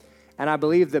have. And I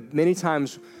believe that many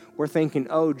times we're thinking,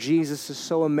 oh, Jesus is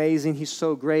so amazing. He's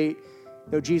so great.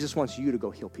 No, Jesus wants you to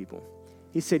go heal people.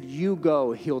 He said, you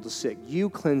go heal the sick. You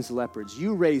cleanse the lepers.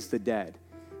 You raise the dead.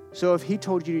 So if he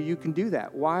told you you can do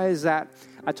that, why is that?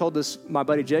 I told my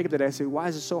buddy Jacob today, I said, why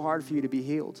is it so hard for you to be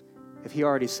healed if he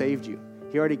already saved you?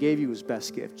 He already gave you his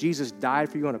best gift. Jesus died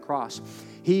for you on a cross.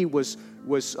 He was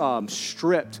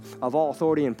stripped of all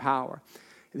authority and power.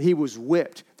 He was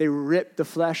whipped. They ripped the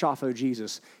flesh off of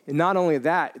Jesus. And not only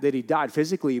that he died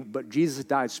physically, but Jesus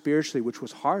died spiritually, which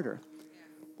was harder.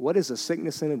 What is a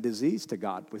sickness and a disease to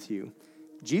God with you?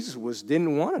 Jesus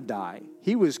didn't want to die.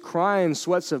 He was crying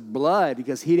sweats of blood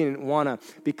because he didn't want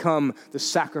to become the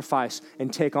sacrifice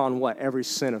and take on what? Every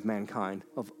sin of mankind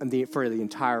for the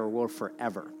entire world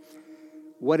forever.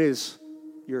 What is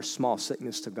your small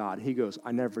sickness to God? He goes,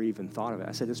 I never even thought of it.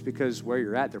 I said, it's because where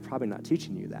you're at, they're probably not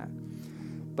teaching you that.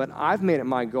 But I've made it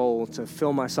my goal to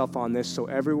fill myself on this so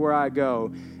everywhere I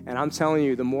go, and I'm telling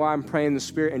you, the more I'm praying in the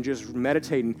Spirit and just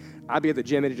meditating, I'll be at the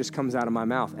gym and it just comes out of my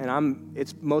mouth.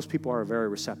 And most people are very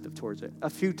receptive towards it. A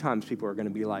few times people are going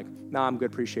to be like, no, I'm good,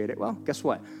 appreciate it. Well, guess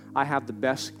what? I have the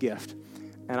best gift.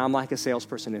 And I'm like a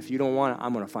salesperson. If you don't want it,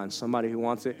 I'm going to find somebody who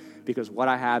wants it because what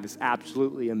I have is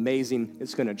absolutely amazing.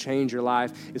 It's going to change your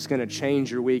life. It's going to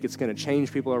change your week. It's going to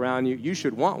change people around you. You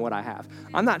should want what I have.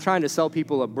 I'm not trying to sell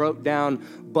people a broke down,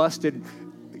 busted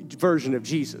version of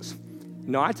Jesus.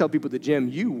 No, I tell people at the gym,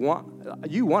 you want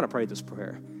to pray this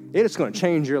prayer. It is going to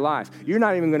change your life. You're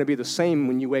not even going to be the same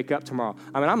when you wake up tomorrow.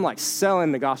 I mean, I'm like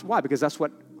selling the gospel. Why? Because that's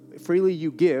what freely you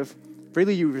give,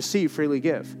 freely you receive, freely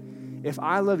give. If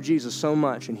I love Jesus so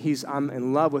much and I'm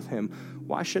in love with him,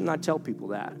 why shouldn't I tell people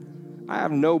that? I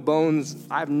have no bones.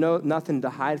 I have nothing to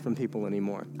hide from people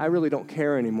anymore. I really don't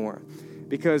care anymore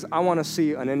because I want to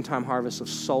see an end-time harvest of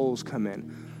souls come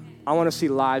in. I want to see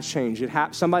lives change.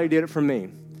 Somebody did it for me.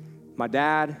 My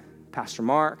dad, Pastor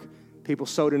Mark, people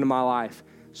sowed into my life.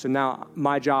 So now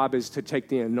my job is to take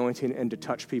the anointing and to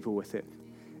touch people with it.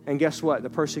 And guess what? The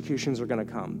persecutions are going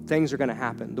to come. Things are going to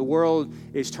happen. The world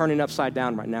is turning upside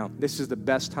down right now. This is the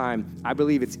best time. I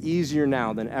believe it's easier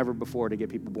now than ever before to get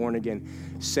people born again,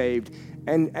 saved.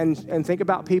 And think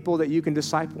about people that you can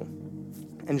disciple.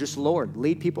 And just, Lord,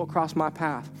 lead people across my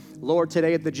path. Lord,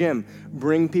 today at the gym,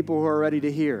 bring people who are ready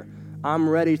to hear. I'm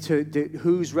ready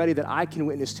who's ready that I can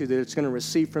witness to that it's going to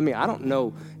receive from me. I don't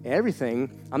know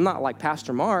everything. I'm not like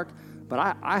Pastor Mark.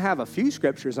 But I have a few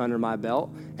scriptures under my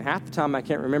belt, and half the time I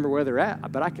can't remember where they're at,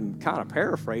 but I can kind of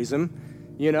paraphrase them,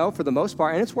 for the most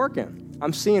part, and it's working.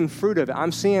 I'm seeing fruit of it.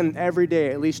 I'm seeing every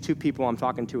day at least 2 people I'm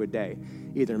talking to a day,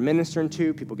 either ministering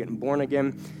to, people getting born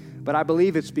again. But I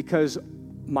believe it's because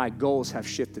my goals have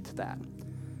shifted to that,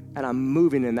 and I'm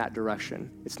moving in that direction.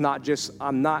 It's not just,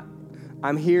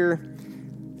 I'm here.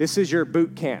 This is your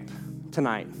boot camp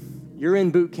tonight. You're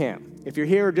in boot camp. If you're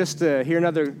here just to hear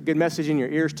another good message in your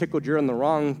ears tickled, you're in the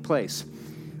wrong place.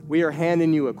 We are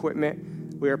handing you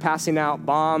equipment. We are passing out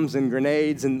bombs and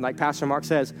grenades. And like Pastor Mark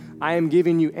says, I am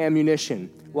giving you ammunition.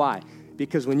 Why?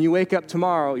 Because when you wake up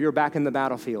tomorrow, you're back in the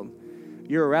battlefield.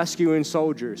 You're rescuing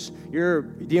soldiers. You're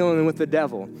dealing with the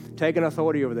devil, taking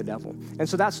authority over the devil. And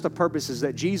so that's the purpose, is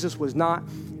that Jesus was not,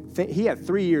 he had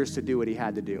 3 years to do what he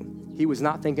had to do. He was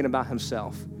not thinking about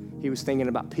himself. He was thinking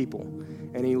about people.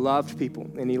 And he loved people,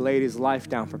 and he laid his life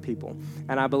down for people.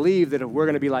 And I believe that if we're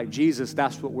going to be like Jesus,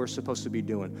 that's what we're supposed to be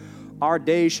doing. Our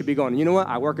days should be going, you know what?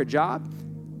 I work a job,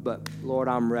 but Lord,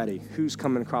 I'm ready. Who's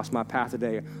coming across my path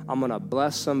today? I'm going to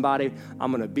bless somebody.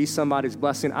 I'm going to be somebody's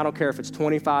blessing. I don't care if it's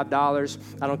 $25.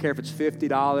 I don't care if it's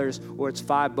 $50 or it's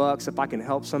 $5. If I can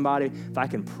help somebody, if I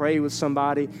can pray with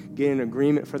somebody, get an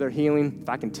agreement for their healing, if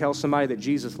I can tell somebody that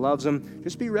Jesus loves them,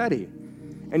 just be ready.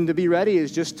 And to be ready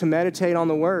is just to meditate on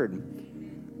the word.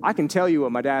 I can tell you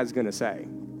what my dad's going to say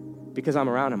because I'm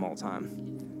around him all the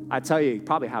time. I tell you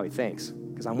probably how he thinks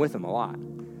because I'm with him a lot.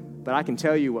 But I can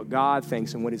tell you what God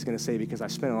thinks and what he's going to say because I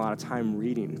spend a lot of time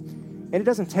reading. And it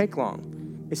doesn't take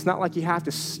long. It's not like you have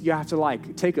to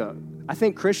like take I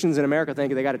think Christians in America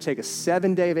think they got to take a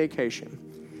 7-day vacation,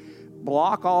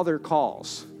 block all their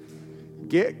calls,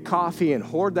 get coffee and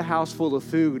hoard the house full of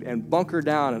food and bunker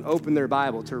down and open their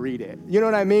Bible to read it. You know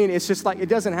what I mean? It's just like, it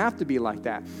doesn't have to be like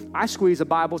that. I squeeze a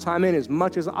Bible time in as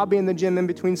much as I'll be in the gym in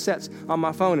between sets on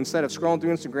my phone instead of scrolling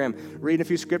through Instagram, reading a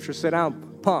few scriptures, sit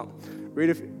down, pump.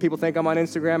 If people think I'm on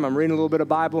Instagram, I'm reading a little bit of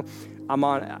Bible.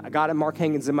 I got it, Mark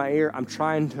Hankins in my ear. I'm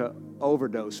trying to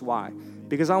overdose. Why?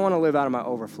 Because I want to live out of my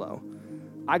overflow.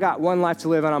 I got one life to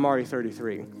live and I'm already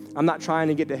 33. I'm not trying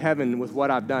to get to heaven with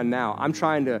what I've done now.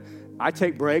 I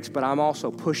take breaks, but I'm also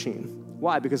pushing.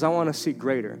 Why? Because I want to see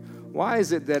greater. Why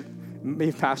is it that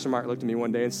Pastor Mark looked at me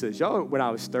one day and says, when I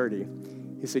was 30,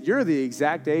 he said, you're the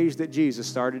exact age that Jesus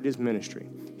started his ministry.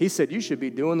 He said, you should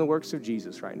be doing the works of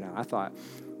Jesus right now. I thought,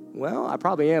 well, I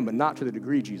probably am, but not to the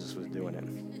degree Jesus was doing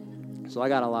it. So I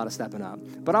got a lot of stepping up.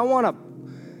 But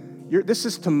this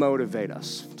is to motivate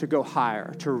us, to go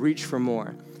higher, to reach for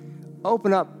more.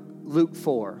 Open up Luke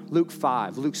 4, Luke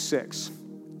 5, Luke 6,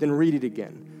 then read it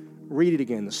again. Read it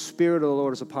again. The Spirit of the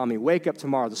Lord is upon me. Wake up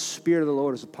tomorrow. The Spirit of the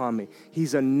Lord is upon me.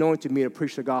 He's anointed me to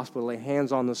preach the gospel, to lay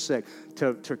hands on the sick,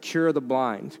 to cure the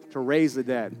blind, to raise the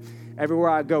dead. Everywhere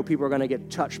I go, people are going to get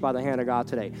touched by the hand of God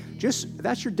today.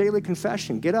 That's your daily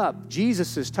confession. Get up.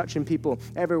 Jesus is touching people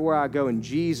everywhere I go in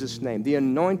Jesus' name. The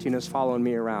anointing is following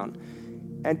me around.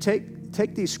 And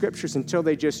take these scriptures until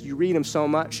you read them so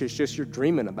much, it's just you're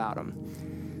dreaming about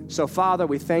them. So, Father,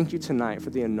 we thank you tonight for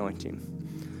the anointing.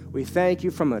 We thank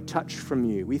you from a touch from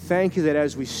you. We thank you that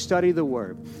as we study the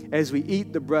word, as we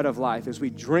eat the bread of life, as we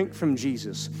drink from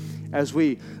Jesus, as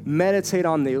we meditate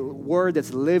on the word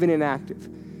that's living and active,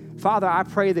 Father, I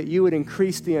pray that you would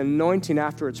increase the anointing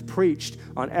after it's preached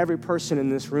on every person in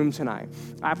this room tonight.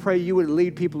 I pray you would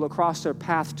lead people across their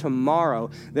path tomorrow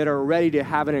that are ready to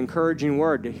have an encouraging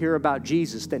word, to hear about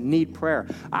Jesus, that need prayer.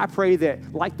 I pray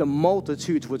that, like the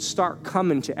multitudes, would start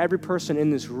coming to every person in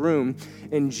this room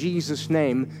in Jesus'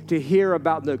 name to hear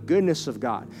about the goodness of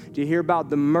God, to hear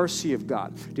about the mercy of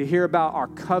God, to hear about our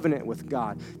covenant with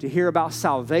God, to hear about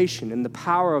salvation and the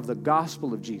power of the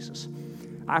gospel of Jesus.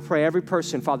 I pray every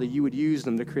person, Father, you would use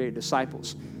them to create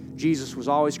disciples. Jesus was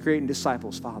always creating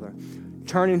disciples, Father.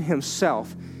 Turning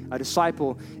himself, a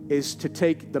disciple is to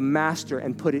take the master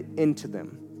and put it into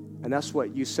them. And that's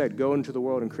what you said, go into the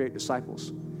world and create disciples.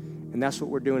 And that's what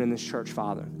we're doing in this church,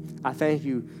 Father. I thank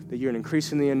you that you're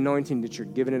increasing the anointing, that you're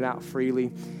giving it out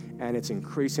freely, and it's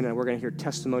increasing, and we're going to hear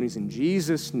testimonies in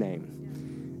Jesus'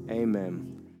 name.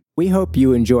 Amen. We hope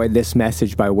you enjoyed this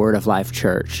message by Word of Life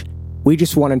Church. We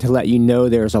just wanted to let you know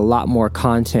there's a lot more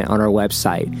content on our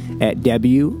website at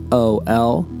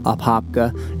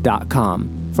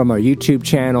wolapopka.com. From our YouTube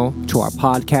channel, to our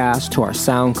podcast, to our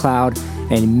SoundCloud,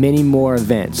 and many more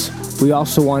events. We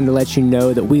also wanted to let you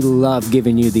know that we love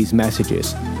giving you these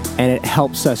messages. And it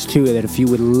helps us too, that if you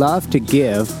would love to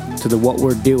give to what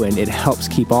we're doing, it helps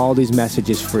keep all these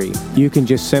messages free. You can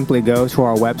just simply go to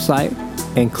our website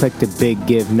and click the big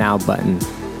Give Now button.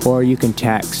 Or you can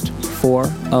text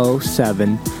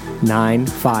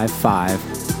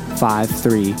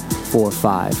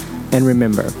 407-955-5345. And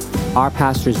remember, our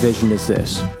pastor's vision is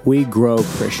this: we grow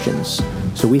Christians.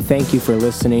 So we thank you for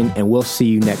listening, and we'll see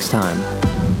you next time.